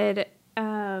started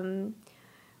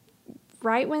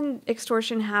right when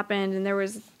extortion happened, and there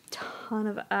was a ton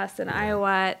of us in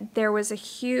Iowa. There was a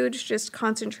huge just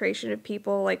concentration of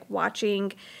people like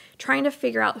watching, trying to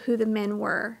figure out who the men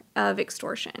were of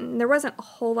extortion. And there wasn't a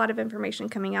whole lot of information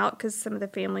coming out because some of the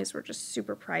families were just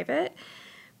super private.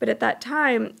 But at that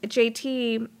time,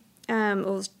 JT, it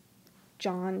was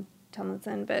John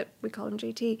Tomlinson, but we called him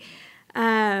JT.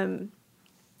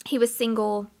 He was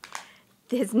single.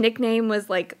 His nickname was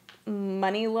like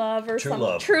Money Love or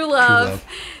something. True Love.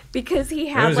 Because he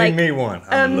had like a million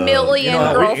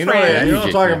girlfriends. You know what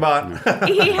I'm talking about.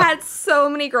 He had so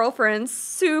many girlfriends,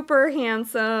 super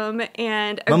handsome,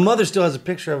 and my mother still has a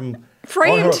picture of him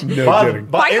framed in her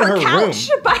couch,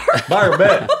 room, by her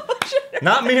bed.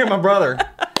 Not me or my brother.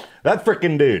 That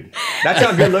freaking dude. That's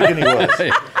how good looking he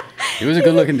was. He was a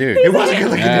good looking dude. He was a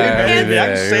good looking dude.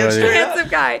 Handsome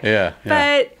guy. Yeah.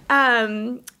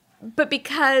 But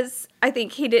because I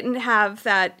think he didn't have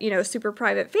that, super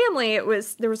private family,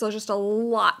 there was just a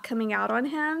lot coming out on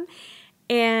him.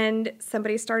 And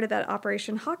somebody started that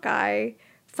Operation Hawkeye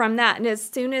from that. And as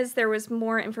soon as there was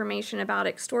more information about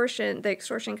extortion, the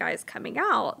extortion guys coming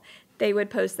out, they would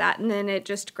post that. And then it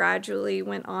just gradually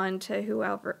went on to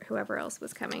whoever else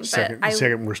was coming.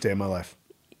 Second worst day of my life.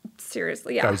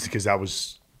 Seriously, yeah. That was because that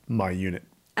was my unit.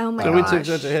 Oh my gosh. gosh. We took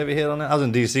such a heavy hit on that. I was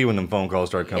in D.C. when them phone calls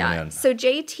started coming in. So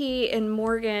JT and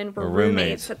Morgan were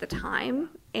roommates at the time,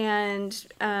 and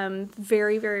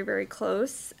very, very, very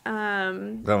close.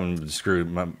 That one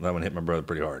screwed. That one hit my brother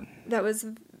pretty hard. That was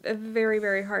a very,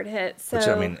 very hard hit. So, which,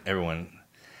 I mean, everyone.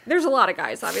 There's a lot of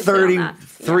guys, obviously.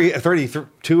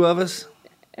 32 of us?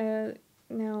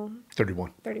 No.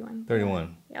 31.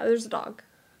 31. Yeah, there's a dog.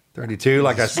 32,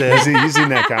 like I said. He's in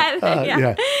that guy.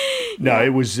 Yeah. No, it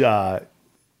was.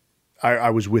 I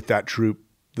was with that troop,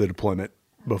 the deployment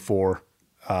before.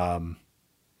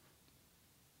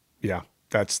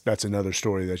 That's another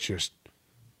story. That's just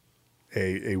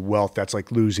a wealth. That's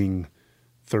like losing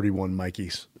 31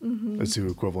 Mikeys. Mm-hmm. That's the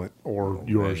equivalent, or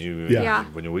yours.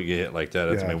 When we get hit like that,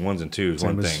 that's ones and twos.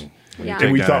 One thing.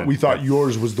 And we thought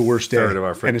yours was the worst day.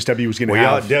 NSW was going to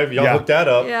have. Y'all hooked that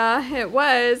up. Yeah, it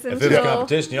was. If it was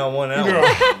competition, y'all won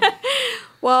that one.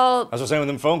 Well, I was saying when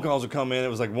them phone calls would come in, it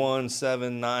was like 1,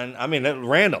 7, 9. I mean,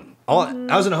 random. I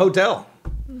was in a hotel.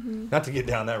 Mm-hmm. Not to get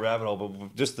down that rabbit hole,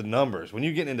 but just the numbers. When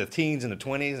you get into teens and the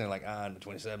 20s, and they're like,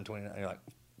 27, 29, you're like,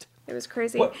 it was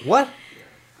crazy. What?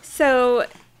 So,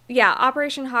 yeah,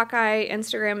 Operation Hawkeye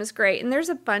Instagram is great. And there's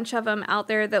a bunch of them out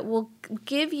there that will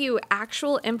give you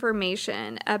actual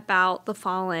information about the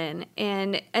fallen,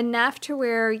 and enough to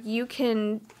where you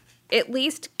can at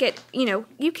least get,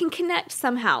 you can connect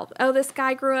somehow. Oh, this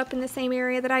guy grew up in the same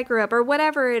area that I grew up, or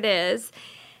whatever it is,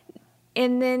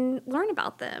 and then learn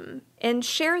about them and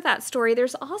share that story.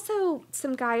 There's also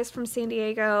some guys from San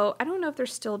Diego, I don't know if they're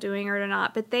still doing it or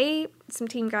not, but some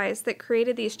team guys that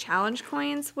created these challenge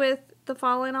coins with the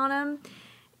fallen on them.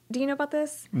 Do you know about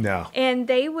this? No. And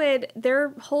their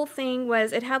whole thing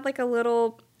was, it had like a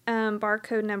little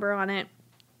barcode number on it,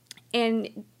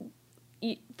 and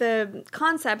the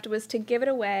concept was to give it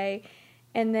away,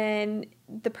 and then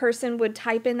the person would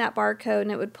type in that barcode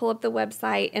and it would pull up the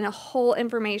website and a whole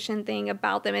information thing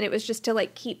about them, and it was just to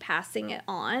like keep passing it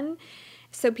on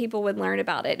so people would learn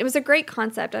about it. It was a great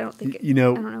concept. I don't think you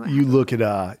look at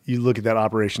that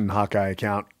Operation Hawkeye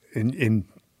account, and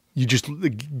you just,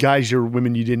 guys or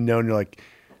women you didn't know, and you're like,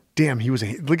 damn,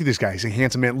 look at this guy, he's a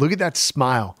handsome man, look at that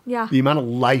smile. Yeah. The amount of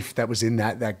life that was in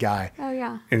that guy. Oh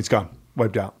yeah. And it's gone,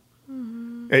 wiped out.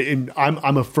 And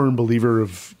I'm a firm believer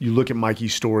of, you look at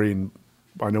Mikey's story, and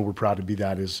I know we're proud to be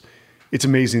that, is it's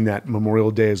amazing that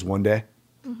Memorial Day is one day.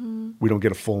 We don't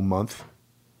get a full month.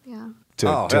 Yeah.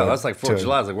 That's like 4th of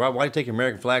July. It's like, why do you take your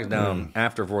American flags down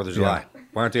after 4th of July?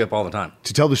 Why aren't they up all the time?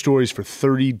 To tell the stories for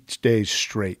 30 days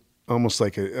straight, almost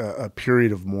like a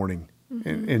period of mourning.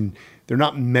 And they're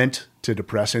not meant to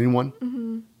depress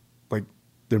anyone. Like,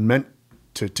 they're meant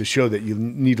to show that you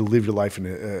need to live your life in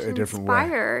a different way.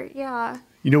 Inspire, yeah.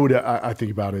 You know what I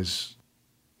think about is,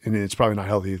 and it's probably not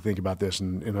healthy to think about this,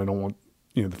 and I don't want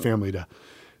the family to,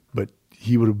 but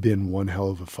he would have been one hell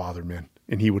of a father, man,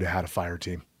 and he would have had a fire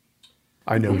team.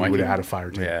 I know he would have had a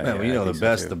fire team. Yeah,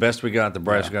 the best we got, the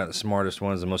brightest we got, the smartest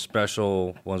ones, the most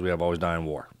special ones we have always die in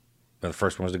war. They're the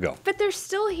first ones to go. But they're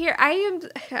still here. I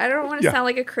don't want to sound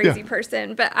like a crazy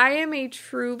person, but I am a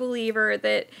true believer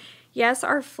that, yes,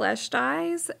 our flesh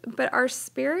dies, but our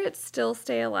spirits still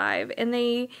stay alive. And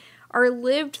they are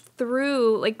lived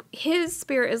through, like, his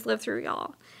spirit is lived through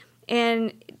y'all.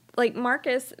 And, like,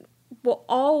 Marcus will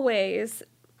always,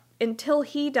 until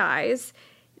he dies,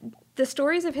 the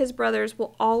stories of his brothers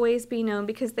will always be known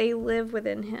because they live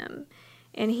within him.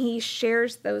 And he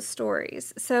shares those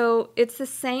stories. So it's the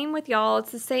same with y'all.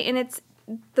 It's the same, and it's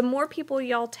the more people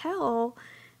y'all tell,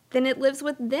 then it lives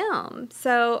with them.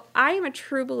 So I am a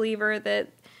true believer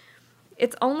that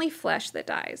it's only flesh that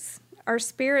dies. Our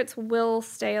spirits will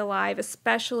stay alive,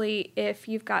 especially if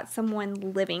you've got someone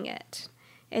living it.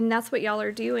 And that's what y'all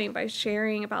are doing by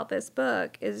sharing about this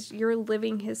book, is you're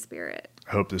living his spirit.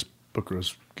 I hope this book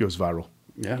goes viral.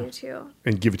 Yeah. I do too.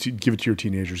 And give it to your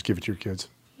teenagers, give it to your kids.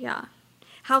 Yeah.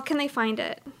 How can they find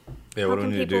it? Yeah, what do we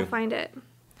need to do? How can people find it?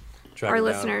 Track Our it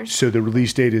listeners. So the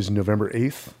release date is November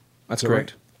 8th. That's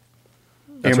correct.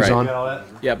 Right? That's Amazon. Right.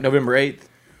 Yep, November 8th.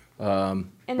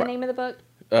 And the name of the book?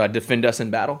 Defend Us in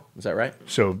Battle. Is that right?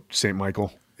 So St.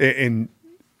 Michael. And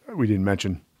we didn't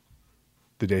mention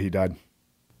the day he died.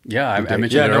 Yeah, I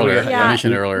mentioned it earlier. Yeah, I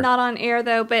mentioned it earlier. Not on air,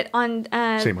 though, but on...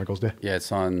 St. Michael's Day. Yeah,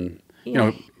 it's on,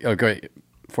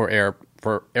 for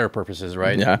air purposes,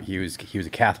 right? Yeah. He was a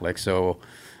Catholic, so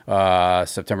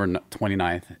September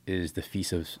 29th is the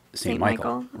feast of St.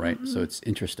 Michael, right? Mm-hmm. So it's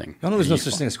interesting. I know there's no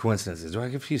such thing as coincidences. Do I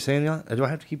keep saying that? Do I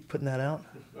have to keep putting that out?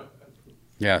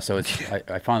 Yeah, so it's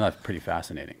I found that pretty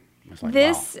fascinating. It's like,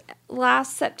 this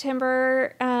last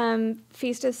September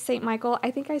feast of St. Michael, I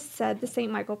think I said the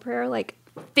St. Michael prayer like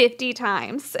 50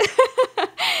 times.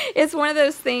 It's one of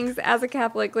those things as a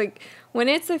Catholic, like when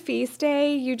it's a feast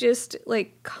day, you just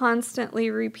like constantly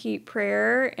repeat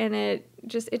prayer, and it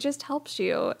just helps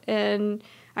you. And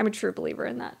I'm a true believer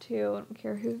in that too. I don't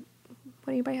care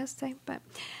what anybody has to say, but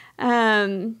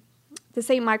the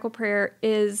St. Michael prayer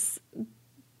is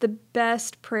the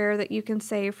best prayer that you can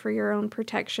say for your own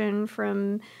protection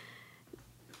from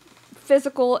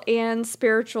physical and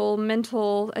spiritual,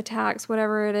 mental attacks,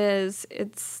 whatever it is.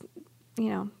 It's,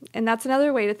 and that's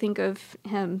another way to think of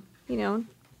him,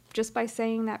 just by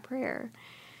saying that prayer.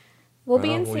 We'll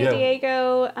be in San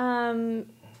Diego on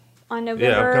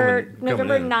November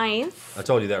 9th. I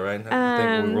told you that, right? I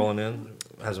think we're rolling in.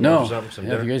 Has a no. Something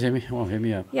If you guys hit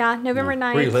me up. Yeah, November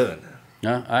 9th. Where are you living?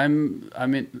 No, I'm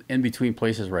in between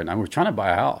places right now. We're trying to buy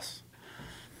a house.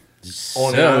 It's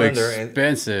so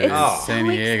expensive in San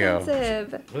Diego.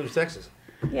 Expensive. Move to Texas.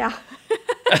 Yeah.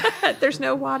 There's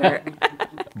no water.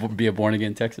 Be a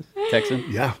born-again Texan?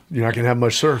 Yeah, you're not going to have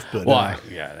much surf, but... Why?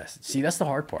 That's the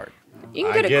hard part. You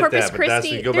can go to Corpus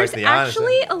Christi. There's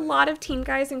actually a lot of team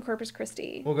guys in Corpus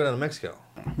Christi. We'll go down to Mexico.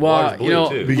 Well,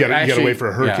 you got to wait for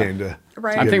a hurricane to...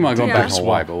 Right. I'm thinking about going back to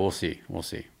Hawaii, but we'll see.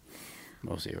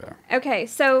 We'll see there. Okay,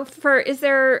 so is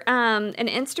there an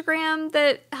Instagram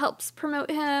that helps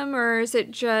promote him, or is it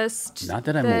just not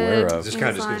that I'm aware of? Just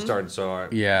kind of getting started. So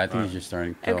yeah, I think he's just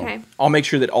starting. Okay, I'll make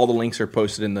sure that all the links are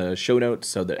posted in the show notes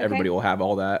so that everybody will have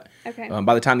all that. Okay.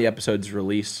 By the time the episode's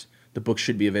released, the book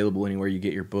should be available anywhere you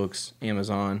get your books,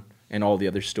 Amazon, and all the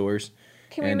other stores.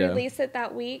 Can we release it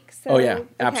that week? So,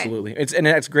 absolutely.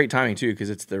 It's great timing too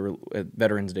because it's the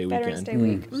Veterans Day weekend. Veterans Day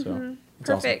week. So.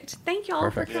 Perfect. Awesome. Thank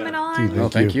y'all for coming on.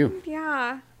 Dude, thank you.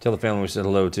 Yeah. Tell the family we said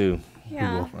hello too.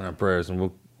 Yeah. In our prayers, and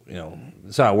we'll,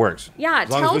 that's how it works. Yeah. As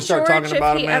long as we start talking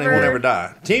about it, man, they won't ever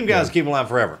die. Team guys keep alive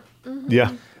forever. Mm-hmm.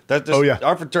 Yeah.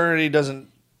 Our fraternity doesn't.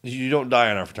 You don't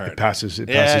die in our fraternity. It passes it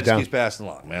down. Keeps passing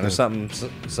along, man. There's something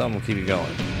will keep you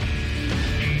going.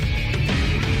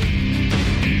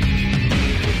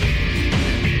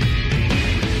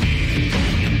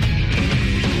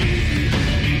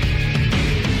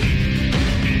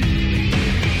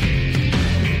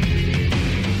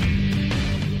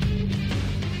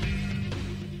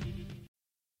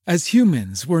 As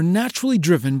humans, we're naturally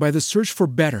driven by the search for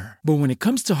better. But when it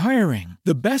comes to hiring,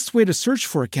 the best way to search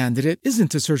for a candidate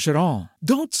isn't to search at all.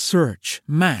 Don't search,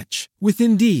 match with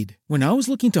Indeed. When I was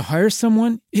looking to hire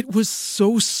someone, it was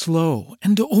so slow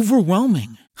and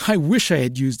overwhelming. I wish I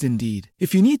had used Indeed.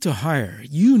 If you need to hire,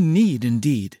 you need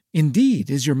Indeed.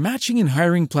 Indeed is your matching and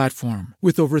hiring platform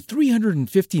with over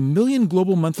 350 million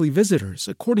global monthly visitors,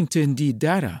 according to Indeed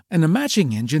data, and a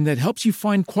matching engine that helps you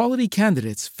find quality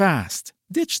candidates fast.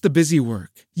 Ditch the busy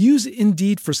work. Use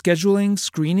Indeed for scheduling,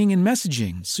 screening, and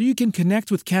messaging so you can connect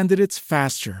with candidates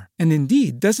faster. And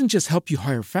Indeed doesn't just help you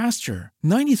hire faster.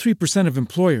 93% of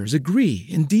employers agree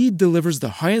Indeed delivers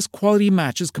the highest quality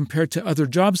matches compared to other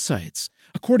job sites,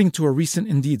 according to a recent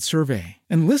Indeed survey.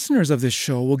 And listeners of this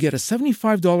show will get a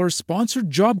 $75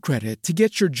 sponsored job credit to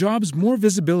get your jobs more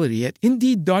visibility at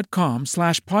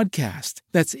Indeed.com/podcast.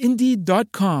 That's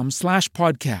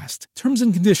Indeed.com/podcast. Terms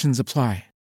and conditions apply.